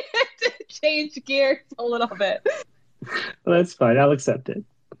disappoint to change gears a little bit. Well, that's fine. I'll accept it.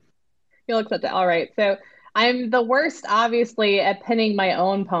 You'll accept it. All right. So I'm the worst, obviously, at pinning my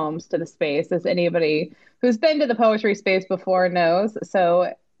own poems to the space, as anybody who's been to the poetry space before knows.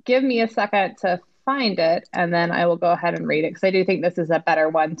 So give me a second to find it, and then I will go ahead and read it, because I do think this is a better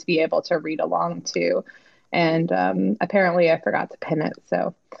one to be able to read along to. And apparently I forgot to pin it,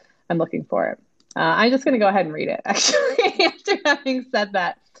 so I'm looking for it. I'm just going to go ahead and read it, actually, after having said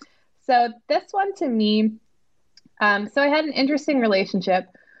that. So this one to me, so I had an interesting relationship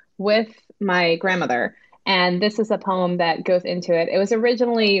with my grandmother, and this is a poem that goes into it. It was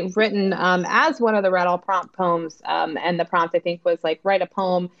originally written as one of the Red All Prompt poems, and the prompt, I think, was like, write a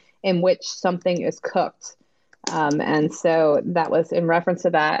poem in which something is cooked. And so that was in reference to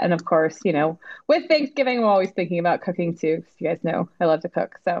that. And of course, you know, with Thanksgiving, I'm always thinking about cooking too, because you guys know I love to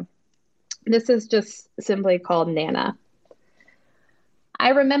cook. So this is just simply called Nana. I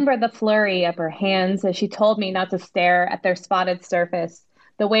remember the flurry of her hands as she told me not to stare at their spotted surface,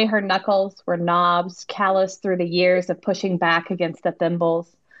 the way her knuckles were knobs, calloused through the years of pushing back against the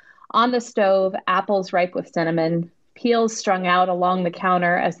thimbles. On the stove, apples ripe with cinnamon, peels strung out along the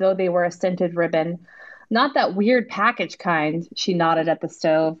counter as though they were a scented ribbon. Not that weird package kind, she nodded at the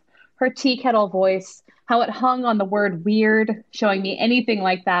stove. Her tea kettle voice, how it hung on the word weird, showing me anything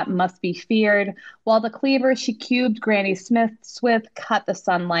like that must be feared, while the cleaver she cubed Granny Smith's with cut the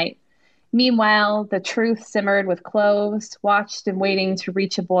sunlight. Meanwhile, the truth simmered with cloves, watched and waiting to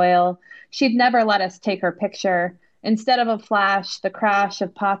reach a boil. She'd never let us take her picture. Instead of a flash, the crash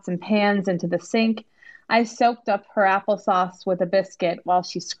of pots and pans into the sink, I soaked up her applesauce with a biscuit while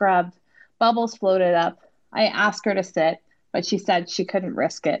she scrubbed. Bubbles floated up. I asked her to sit, but she said she couldn't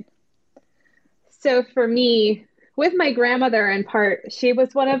risk it. So for me, with my grandmother, in part, she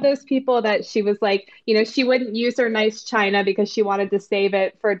was one of those people that she was like, you know, she wouldn't use her nice china because she wanted to save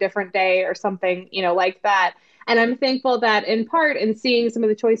it for a different day or something, you know, like that. And I'm thankful that in part, in seeing some of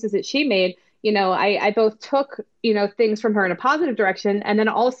the choices that she made, you know, I both took, you know, things from her in a positive direction, and then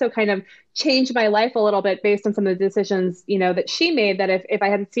also kind of changed my life a little bit based on some of the decisions, you know, that she made, that if I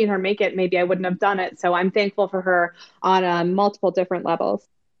hadn't seen her make it, maybe I wouldn't have done it. So I'm thankful for her on multiple different levels.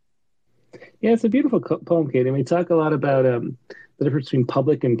 Yeah, it's a beautiful poem, Katie. And we talk a lot about the difference between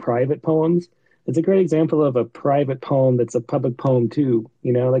public and private poems. It's a great example of a private poem that's a public poem too.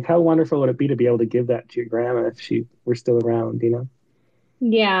 You know, like how wonderful would it be to be able to give that to your grandma if she were still around, you know?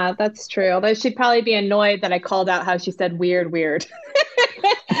 Yeah, that's true. Although she'd probably be annoyed that I called out how she said weird, weird.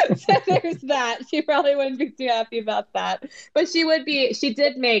 So there's that. She probably wouldn't be too happy about that. But she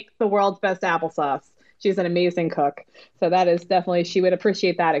did make the world's best applesauce. She's an amazing cook. So that is definitely, she would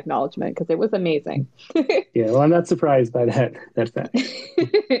appreciate that acknowledgement because it was amazing. Yeah, well, I'm not surprised by that fact.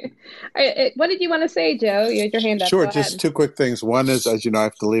 What did you want to say, Joe? You had your hand up. Sure, Go just ahead. two quick things. One is, as you know, I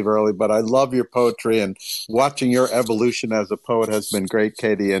have to leave early, but I love your poetry, and watching your evolution as a poet has been great,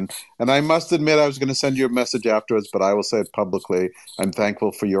 Katie. And I must admit, I was going to send you a message afterwards, but I will say it publicly. I'm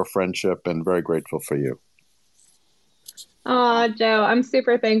thankful for your friendship and very grateful for you. Oh, Joe, I'm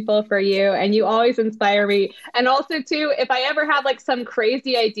super thankful for you, and you always inspire me. And also, too, if I ever have like some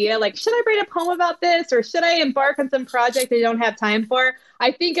crazy idea, like, should I write a poem about this, or should I embark on some project I don't have time for?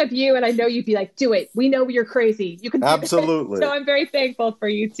 I think of you, and I know you'd be like, do it. We know you're crazy. You can do Absolutely. So I'm very thankful for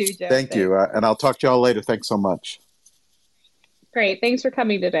you too, Joe. Thank you. And I'll talk to y'all later. Thanks so much. Great. Thanks for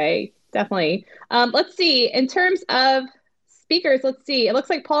coming today. Definitely. Let's see. In terms of speakers, let's see. It looks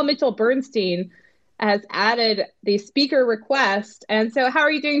like Paul Mitchell Bernstein has added the speaker request. And so how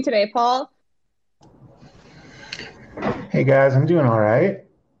are you doing today, Paul? Hey guys, I'm doing all right.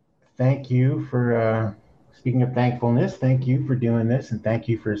 Thank you for speaking of thankfulness. Thank you for doing this, and thank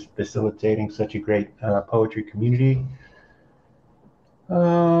you for facilitating such a great poetry community.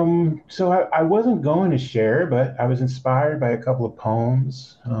 So I wasn't going to share, but I was inspired by a couple of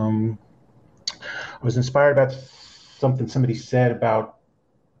poems. I was inspired by something somebody said about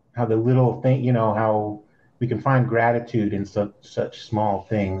how the little thing, how we can find gratitude in such small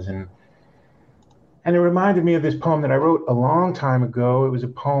things, and it reminded me of this poem that I wrote a long time ago. It was a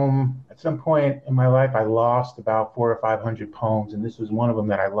poem at some point in my life. I lost about 400 or 500 poems, and this was one of them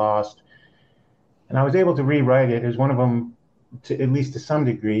that I lost. And I was able to rewrite it. It was one of them, at least to some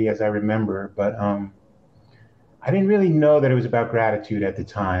degree, as I remember. But I didn't really know that it was about gratitude at the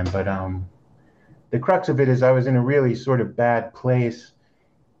time. But the crux of it is I was in a really sort of bad place,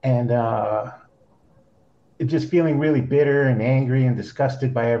 and just feeling really bitter and angry and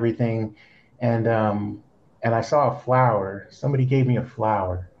disgusted by everything. And I saw a flower. Somebody gave me a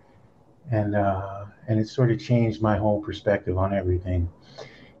flower, and it sort of changed my whole perspective on everything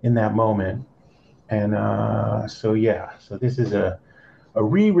in that moment. And so this is a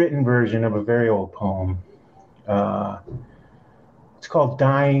rewritten version of a very old poem. It's called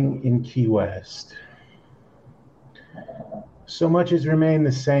 "Dying in Key West." So much has remained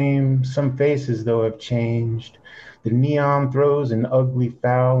the same. Some faces, though, have changed. The neon throws an ugly,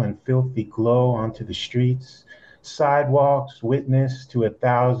 foul, and filthy glow onto the streets. Sidewalks witness to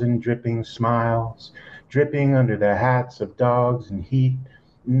 1,000 dripping smiles, dripping under the hats of dogs and heat,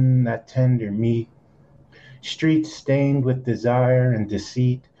 that tender meat. Streets stained with desire and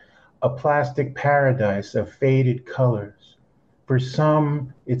deceit, a plastic paradise of faded colors. For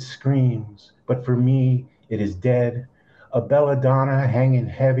some, it screams, but for me, it is dead. A belladonna hanging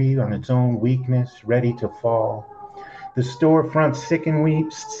heavy on its own weakness, ready to fall. The storefronts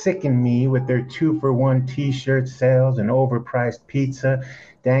sicken me with their 2-for-1 t-shirt sales and overpriced pizza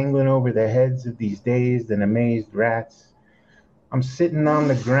dangling over the heads of these dazed and amazed rats. I'm sitting on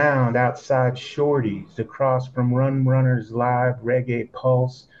the ground outside Shorty's across from Run Runner's live reggae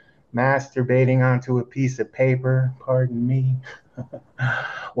pulse, masturbating onto a piece of paper, pardon me,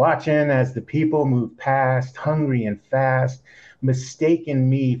 watching as the people move past, hungry and fast, mistaking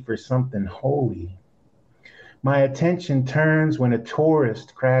me for something holy. My attention turns when a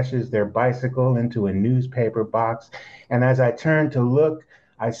tourist crashes their bicycle into a newspaper box, and as I turn to look,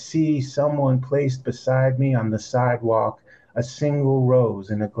 I see someone placed beside me on the sidewalk, a single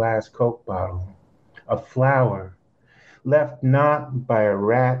rose in a glass Coke bottle, a flower, left not by a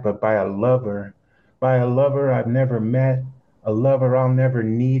rat but by a lover I've never met, a lover I'll never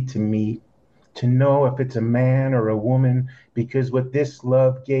need to meet, to know if it's a man or a woman, because what this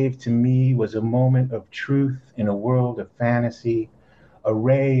love gave to me was a moment of truth in a world of fantasy, a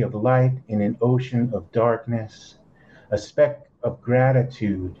ray of light in an ocean of darkness, a speck of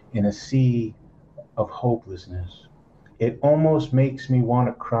gratitude in a sea of hopelessness. It almost makes me want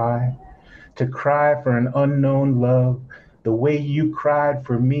to cry for an unknown love, the way you cried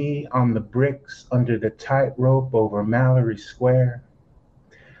for me on the bricks under the tightrope over Mallory Square.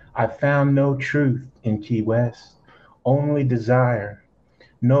 I found no truth in Key West, only desire,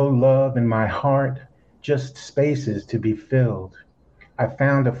 no love in my heart, just spaces to be filled. I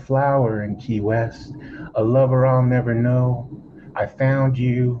found a flower in Key West, a lover I'll never know. I found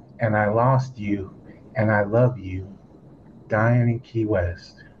you and I lost you and I love you. Dying in Key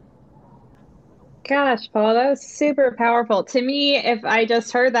West. Gosh, Paul, that was super powerful. To me, if I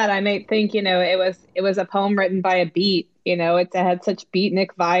just heard that, I might think, it was a poem written by a beat. It had such beatnik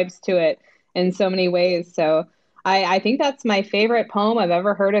vibes to it in so many ways. So I think that's my favorite poem I've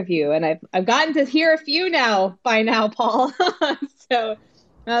ever heard of you. And I've gotten to hear a few by now, Paul. So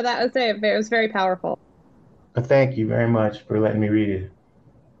no, that was it. It was very powerful. But thank you very much for letting me read it.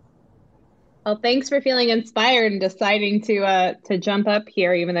 Well, thanks for feeling inspired and deciding to jump up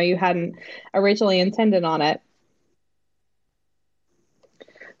here, even though you hadn't originally intended on it.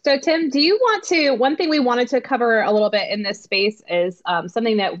 So, Tim, one thing we wanted to cover a little bit in this space is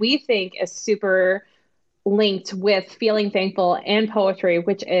something that we think is super linked with feeling thankful and poetry,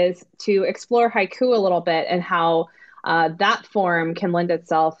 which is to explore haiku a little bit and how that form can lend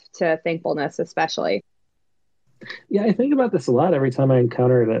itself to thankfulness, especially. Yeah, I think about this a lot every time I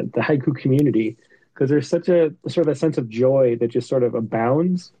encounter the haiku community, because there's such a sort of a sense of joy that just sort of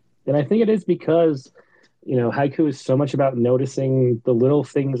abounds. And I think it is because, haiku is so much about noticing the little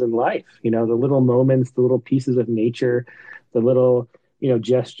things in life, the little moments, the little pieces of nature the little,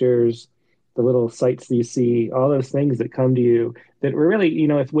 gestures, the little sights that you see, all those things that come to you that were really,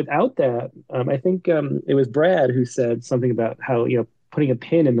 if without that, I think it was Brad who said something about how, putting a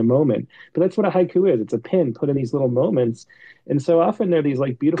pin in the moment. But that's what a haiku is. It's a pin put in these little moments. And so often they're these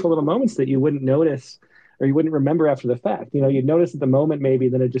like beautiful little moments that you wouldn't notice or you wouldn't remember after the fact. You'd notice at the moment maybe,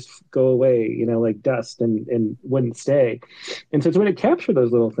 then it just go away, like dust and wouldn't stay. And so it's a way to capture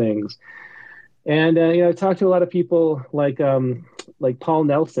those little things. And I talked to a lot of people like Paul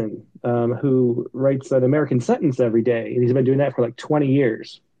Nelson, who writes an American sentence every day, and he's been doing that for like 20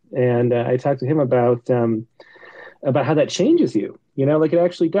 years. And I talked to him about how that changes you. Like it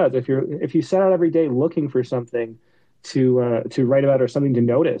actually does. If you set out every day looking for something to write about or something to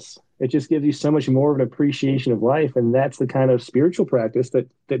notice, it just gives you so much more of an appreciation of life, and that's the kind of spiritual practice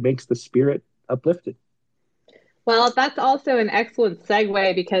that makes the spirit uplifted. Well, that's also an excellent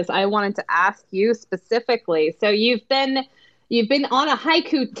segue because I wanted to ask you specifically. So you've been on a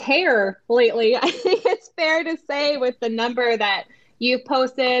haiku tear lately. I think it's fair to say with the number that you've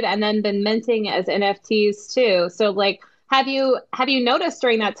posted and then been minting as NFTs too. So like, have you noticed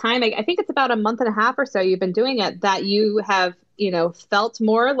during that time, I think it's about a month and a half or so you've been doing it, that you have, felt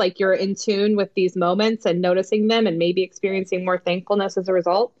more like you're in tune with these moments and noticing them and maybe experiencing more thankfulness as a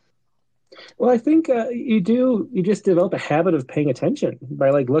result? Well, I think you just develop a habit of paying attention by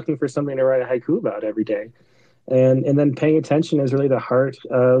like looking for something to write a haiku about every day. And then paying attention is really the heart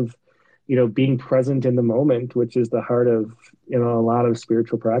of, being present in the moment, which is the heart of, a lot of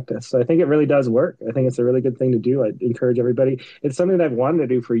spiritual practice. So I think it really does work. I think it's a really good thing to do. I encourage everybody. It's something that I've wanted to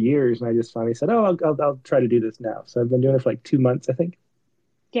do for years. And I just finally said, oh, I'll try to do this now. So I've been doing it for like 2 months, I think.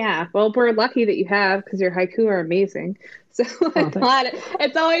 Yeah, well, we're lucky that you have because your haiku are amazing. So I'm glad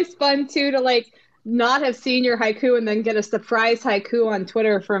it's always fun too to like not have seen your haiku and then get a surprise haiku on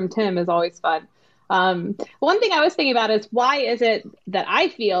Twitter from Tim is always fun. One thing I was thinking about is why is it that I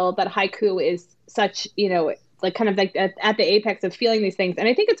feel that haiku is such, like kind of like at the apex of feeling these things. And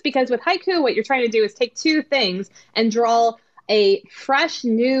I think it's because with haiku, what you're trying to do is take two things and draw a fresh,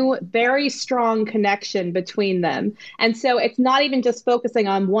 new, very strong connection between them. And so it's not even just focusing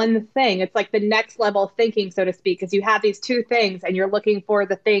on one thing. It's like the next level of thinking, so to speak, because you have these two things and you're looking for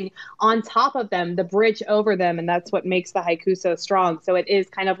the thing on top of them, the bridge over them. And that's what makes the haiku so strong. So it is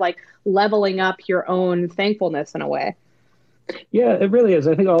kind of like leveling up your own thankfulness in a way. Yeah, it really is.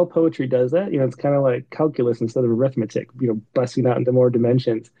 I think all poetry does that. It's kind of like calculus instead of arithmetic, busting out into more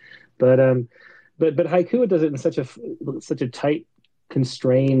dimensions. But haiku does it in such a tight,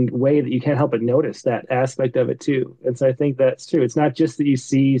 constrained way that you can't help but notice that aspect of it too. And so I think that's true. It's not just that you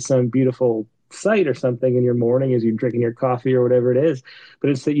see some beautiful sight or something in your morning as you're drinking your coffee or whatever it is, but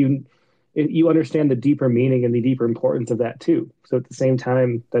it's that you understand the deeper meaning and the deeper importance of that too. So at the same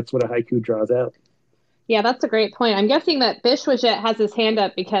time, that's what a haiku draws out. Yeah, that's a great point. I'm guessing that Bishwajet has his hand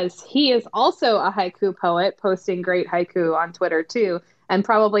up because he is also a haiku poet, posting great haiku on Twitter too, and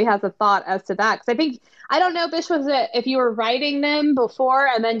probably has a thought as to that. Because I don't know, Bishwajet, if you were writing them before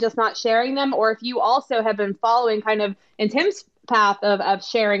and then just not sharing them, or if you also have been following kind of in Tim's path of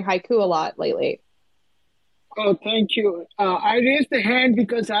sharing haiku a lot lately. Oh, thank you. I raised the hand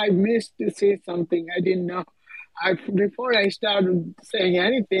because I missed to say something. I didn't know. Before I started saying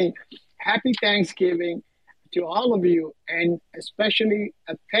anything, happy Thanksgiving to all of you, and especially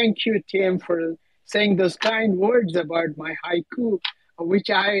a thank you, Tim, for saying those kind words about my haiku,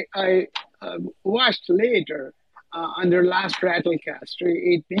 which I watched later on their last Rattlecast.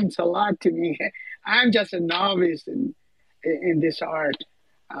 It means a lot to me. I'm just a novice in this art,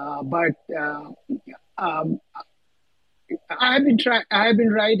 but I've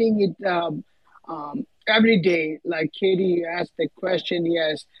been writing it every day. Like Katie asked the question,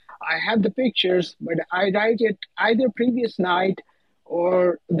 yes, I have the pictures, but I write it either previous night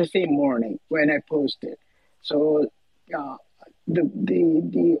or the same morning when I post it. So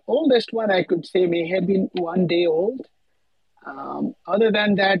the oldest one I could say may have been 1 day old. Other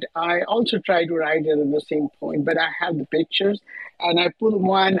than that, I also try to write it at the same point, but I have the pictures and I pull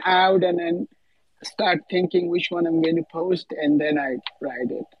one out and then start thinking which one I'm going to post, and then I write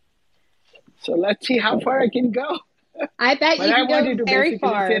it. So let's see how far I can go. I bet you can go very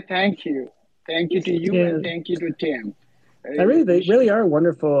far. Say thank you to you, and thank you to Tim. They really are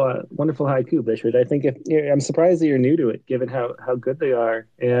wonderful haiku, Bishop. I think I'm surprised that you're new to it, given how good they are,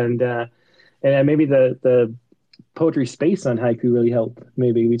 and maybe the poetry space on haiku really helped.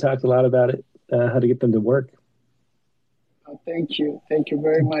 Maybe we talked a lot about it, how to get them to work. Oh, thank you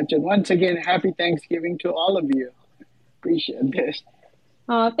very much, and once again, happy Thanksgiving to all of you. Appreciate this.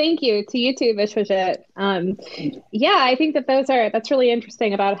 Oh, thank you to you too, Vishwajit. Yeah, I think that's really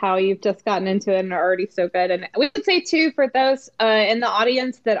interesting about how you've just gotten into it and are already so good. And we would say too, for those in the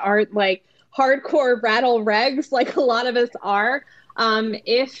audience that aren't like hardcore rattle regs, like a lot of us are,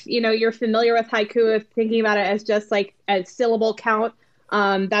 if you're familiar with haiku, if thinking about it as just like a syllable count,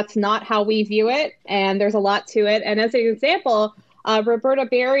 that's not how we view it, and there's a lot to it. And as an example, Roberta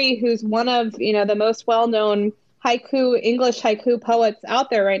Berry, who's one of the most well-known English haiku poets out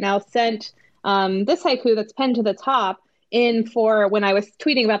there right now, sent this haiku that's pinned to the top in for when I was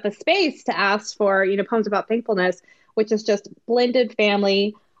tweeting about the space to ask for poems about thankfulness, which is just blended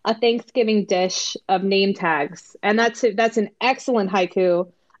family, a Thanksgiving dish of name tags, and that's an excellent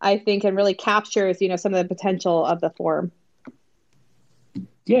haiku, I think, and really captures some of the potential of the form.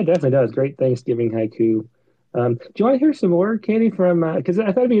 Yeah, it definitely does. Great Thanksgiving haiku. Do you want to hear some more, Katie? From because I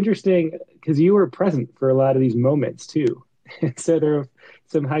thought it'd be interesting because you were present for a lot of these moments too. So there are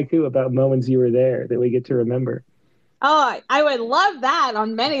some haiku about moments you were there that we get to remember. Oh, I would love that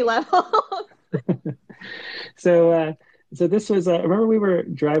on many levels. So this was. Remember we were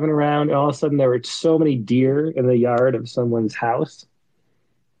driving around, and all of a sudden there were so many deer in the yard of someone's house,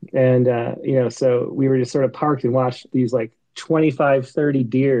 and so we were just sort of parked and watched these like 25, 30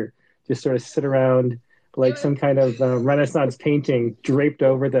 deer just sort of sit around like some kind of Renaissance painting draped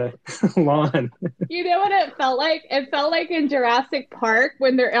over the lawn. You know what it felt like? It felt like in Jurassic Park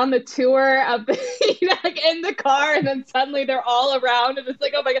when they're on the tour of the, like in the car, and then suddenly they're all around, and it's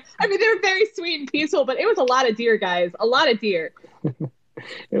like, oh my God. I mean, they were very sweet and peaceful, but it was a lot of deer, guys. A lot of deer.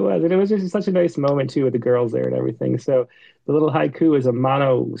 It was, and it was just such a nice moment too with the girls there and everything. So the little haiku is a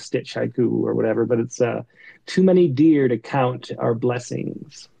mono stitch haiku or whatever, but it's too many deer to count our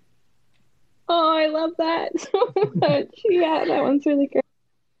blessings. Oh, I love that so much. Yeah, that one's really great.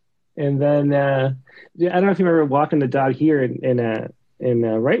 And then I don't know if you remember walking the dog here in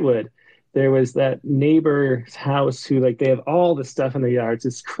Wrightwood. There was that neighbor's house who like they have all the stuff in their yard. It's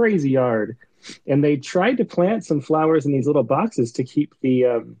this crazy yard, and they tried to plant some flowers in these little boxes to keep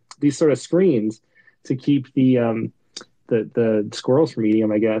these sort of screens to keep the squirrels from eating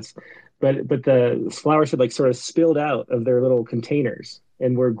them, I guess. But the flowers had like sort of spilled out of their little containers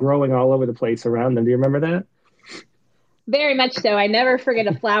and were growing all over the place around them. Do you remember that? Very much so. I never forget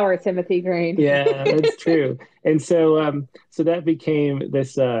a flower, Timothy Green. Yeah, that's true. And so that became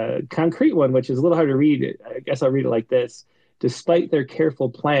this concrete one, which is a little hard to read. I guess I'll read it like this. Despite their careful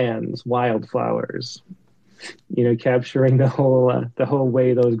plans, wildflowers. Capturing the whole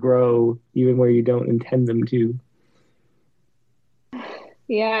way those grow, even where you don't intend them to.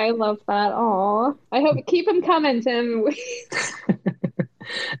 Yeah, I love that. Aw. I hope keep them coming, Tim.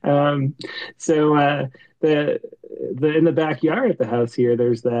 The in the backyard at the house here,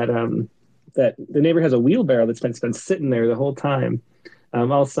 there's that the neighbor has a wheelbarrow that's been sitting there the whole time,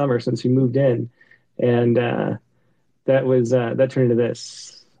 all summer since we moved in, and that turned into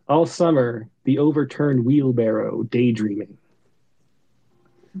this all summer, the overturned wheelbarrow daydreaming,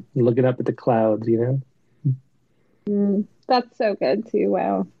 looking up at the clouds, That's so good too.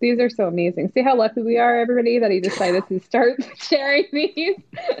 Wow, these are so amazing. See how lucky we are, everybody, that he decided to start sharing these.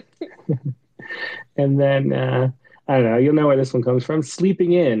 And then I don't know. You'll know where this one comes from.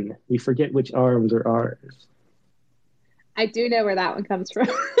 Sleeping in, we forget which arms are ours. I do know where that one comes from.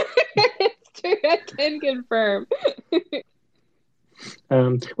 It's true. I can confirm.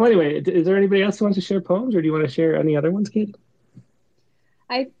 Well, anyway, is there anybody else who wants to share poems, or do you want to share any other ones, Kate?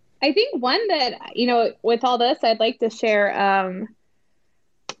 I think one that, with all this, I'd like to share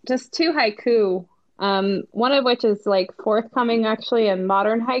just two haiku, one of which is like forthcoming actually in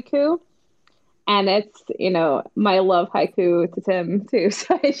modern haiku. And it's, my love haiku to Tim too.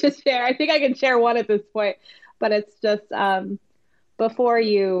 So I think I can share one at this point, but it's just before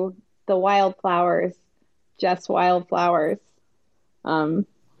you, the wildflowers, just wildflowers,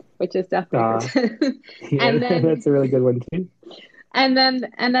 which is definitely. Yeah, and then, that's a really good one too. And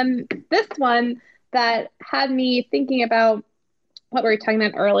then this one that had me thinking about what we were talking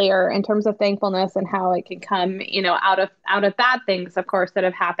about earlier in terms of thankfulness and how it can come, out of bad things, of course, that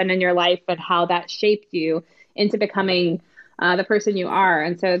have happened in your life, and how that shaped you into becoming the person you are.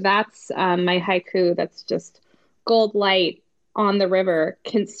 And so that's my haiku. That's just gold light on the river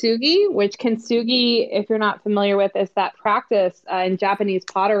kintsugi, which kintsugi, if you're not familiar with, is that practice in Japanese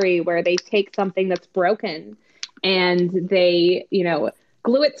pottery where they take something that's broken and they,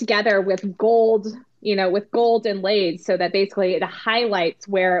 glue it together with gold inlaid, so that basically it highlights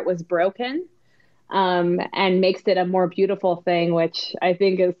where it was broken, and makes it a more beautiful thing, which I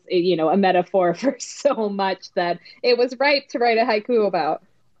think is, a metaphor for so much that it was right to write a haiku about.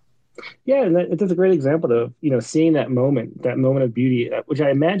 Yeah, and that's a great example of, seeing that moment of beauty, which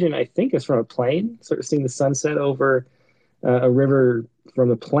I think is from a plane, sort of seeing the sunset over a river from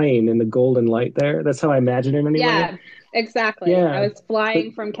the plane and the golden light there. That's how I imagine it anyway. Yeah, exactly. I Yeah, was but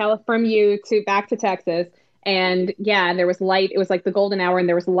flying from you to back to Texas, and yeah, and there was light. It was like the golden hour, and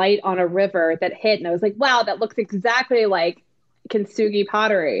there was light on a river that hit, and I was like, wow, that looks exactly like kintsugi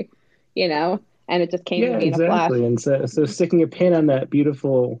pottery, you know? And it just came to yeah, me in a flash. exactly. And so sticking a pin on that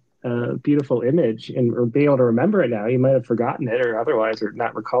beautiful image and or being able to remember it now, you might have forgotten it or otherwise or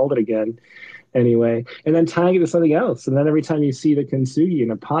not recalled it again anyway. And then tying it to something else. And then every time you see the kintsugi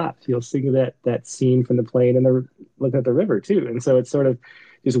in a pot, you'll think of that scene from the plane and the look at the river too. And so it sort of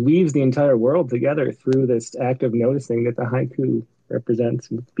just weaves the entire world together through this act of noticing that the haiku represents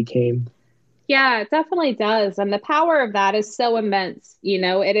and became. Yeah, it definitely does. And the power of that is so immense.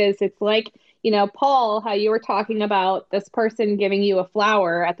 It is, it's like, Paul, how you were talking about this person giving you a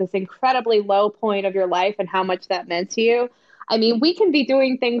flower at this incredibly low point of your life and how much that meant to you. I mean, we can be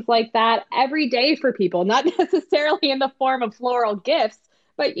doing things like that every day for people, not necessarily in the form of floral gifts,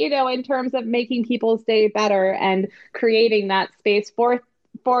 but, in terms of making people's day better and creating that space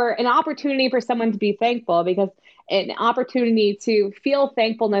for an opportunity for someone to be thankful, because an opportunity to feel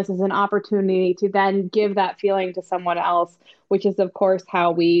thankfulness is an opportunity to then give that feeling to someone else, which is of course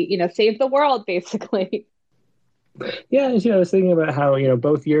how we, save the world basically. Yeah, I was thinking about how,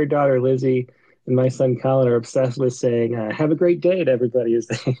 both your daughter Lizzie and my son Colin are obsessed with saying, have a great day to everybody as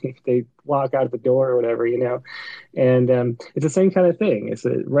they walk out the door or whatever. And it's the same kind of thing. It's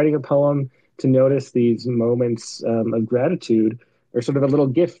writing a poem to notice these moments of gratitude or sort of a little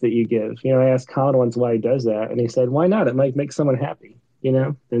gift that you give. I asked Colin once why he does that, and he said, why not? It might make someone happy.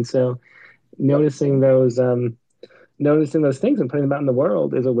 And so noticing those things and putting them out in the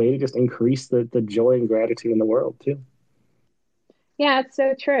world is a way to just increase the joy and gratitude in the world too. Yeah, it's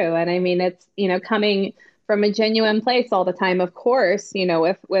so true. And I mean, it's, coming from a genuine place all the time, of course,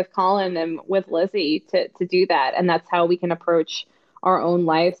 with Colin and with Lizzie to do that. And that's how we can approach our own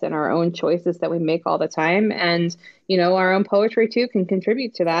lives and our own choices that we make all the time. And, our own poetry too can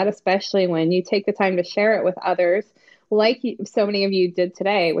contribute to that, especially when you take the time to share it with others, like so many of you did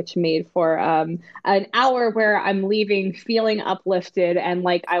today, which made for an hour where I'm leaving feeling uplifted and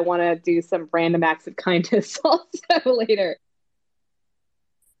like I want to do some random acts of kindness also later.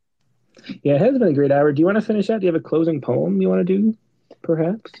 Yeah, it has been a great hour. Do you want to finish out? Do you have a closing poem you want to do,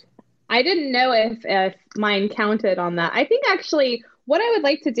 perhaps? I didn't know if mine counted on that. I think actually what I would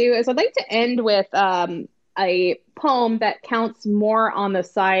like to do is I'd like to end with a poem that counts more on the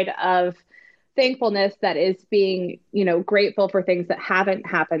side of thankfulness, that is being, grateful for things that haven't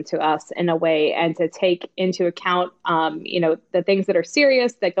happened to us in a way, and to take into account, the things that are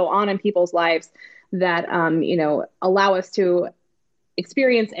serious that go on in people's lives that, allow us to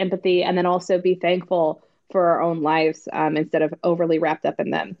experience empathy and then also be thankful for our own lives instead of overly wrapped up in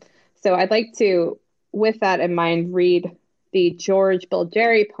them. So I'd like to, with that in mind, read the George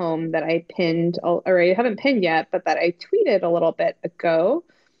Bilgere poem that I pinned, or I haven't pinned yet, but that I tweeted a little bit ago.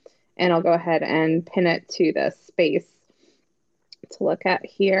 And I'll go ahead and pin it to the space to look at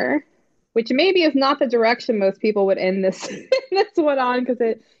here, which maybe is not the direction most people would end this this one on, because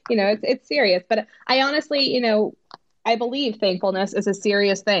it's serious. But I honestly, I believe thankfulness is a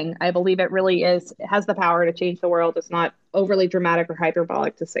serious thing. I believe it really is. It has the power to change the world. It's not overly dramatic or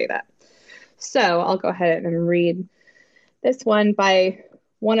hyperbolic to say that. So I'll go ahead and read this one by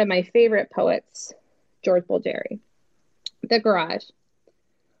one of my favorite poets, George Bilgere. The Garage.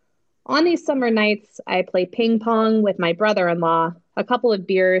 On these summer nights, I play ping pong with my brother-in-law, a couple of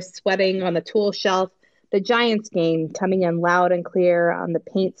beers sweating on the tool shelf, the Giants game coming in loud and clear on the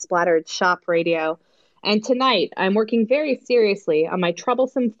paint-splattered shop radio. And tonight, I'm working very seriously on my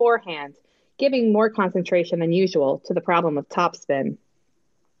troublesome forehand, giving more concentration than usual to the problem of topspin.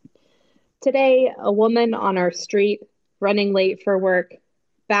 Today, a woman on our street, running late for work,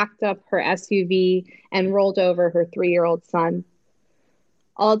 backed up her SUV and rolled over her 3-year-old son.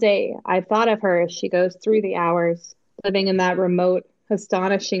 All day, I've thought of her as she goes through the hours, living in that remote,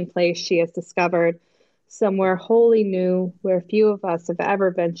 astonishing place she has discovered, somewhere wholly new where few of us have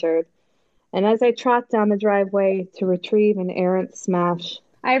ever ventured. And as I trot down the driveway to retrieve an errant smash,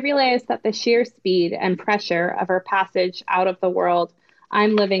 I realize that the sheer speed and pressure of her passage out of the world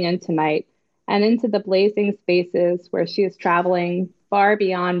I'm living in tonight, and into the blazing spaces where she is traveling far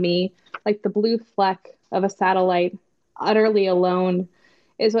beyond me, like the blue fleck of a satellite, utterly alone,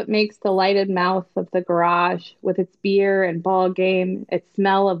 is what makes the lighted mouth of the garage, with its beer and ball game, its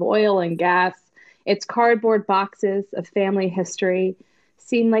smell of oil and gas, its cardboard boxes of family history,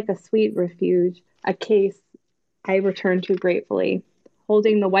 seem like a sweet refuge, a case I return to gratefully,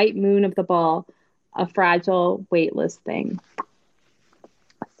 holding the white moon of the ball, a fragile, weightless thing.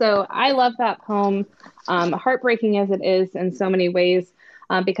 So I love that poem, heartbreaking as it is in so many ways,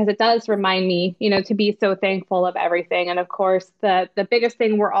 because it does remind me, to be so thankful of everything. And of course, the biggest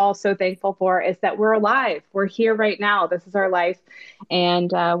thing we're all so thankful for is that we're alive. We're here right now. This is our life. And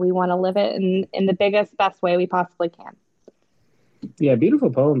we want to live it in the biggest, best way we possibly can. Yeah,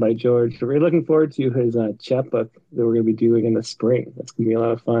 beautiful poem by George. We're looking forward to his chapbook that we're going to be doing in the spring. That's going to be a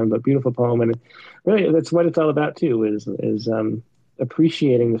lot of fun, but beautiful poem. And really, that's what it's all about, too, is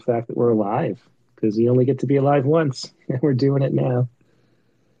appreciating the fact that we're alive, because you only get to be alive once, and we're doing it now.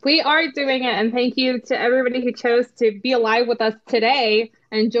 We are doing it, and thank you to everybody who chose to be alive with us today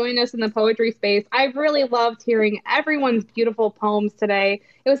and join us in the poetry space. I've really loved hearing everyone's beautiful poems today.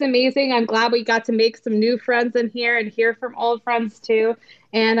 It was amazing. I'm glad we got to make some new friends in here and hear from old friends too.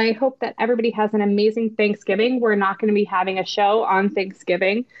 And I hope that everybody has an amazing Thanksgiving. We're not going to be having a show on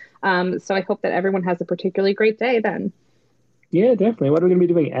Thanksgiving, so I hope that everyone has a particularly great day then. Yeah, definitely. What are we going to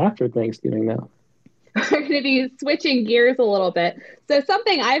be doing after Thanksgiving now? We're going to be switching gears a little bit. So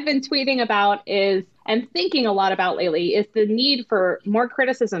something I've been tweeting about and thinking a lot about lately is the need for more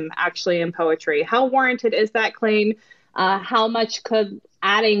criticism actually in poetry. How warranted is that claim? How much could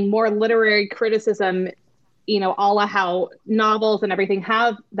adding more literary criticism, a la how novels and everything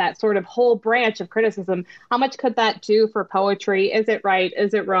have that sort of whole branch of criticism, how much could that do for poetry? Is it right?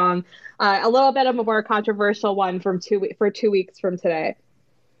 Is it wrong? A little bit of a more controversial one for 2 weeks from today.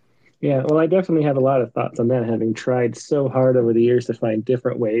 Yeah, well, I definitely have a lot of thoughts on that, having tried so hard over the years to find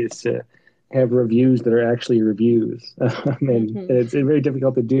different ways to have reviews that are actually reviews. And it's very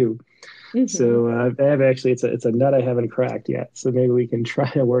difficult to do. So I have actually, it's a nut I haven't cracked yet. So maybe we can try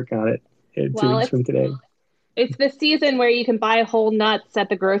to work on it 2 weeks from today. It's the season where you can buy whole nuts at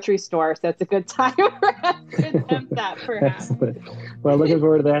the grocery store. So it's a good time for us to attempt that, perhaps. Well, looking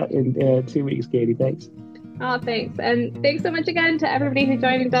forward to that in 2 weeks, Katie. Thanks. Oh, thanks. And thanks so much again to everybody who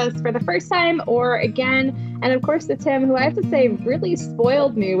joined us for the first time or again. And of course to Tim, who I have to say really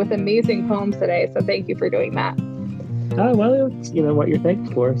spoiled me with amazing poems today. So thank you for doing that. Well, it's, what you're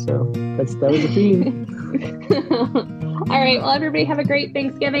thankful for. So that was the theme. All right. Well, everybody have a great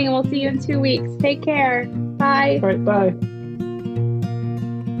Thanksgiving and we'll see you in 2 weeks. Take care. Bye. All right. Bye.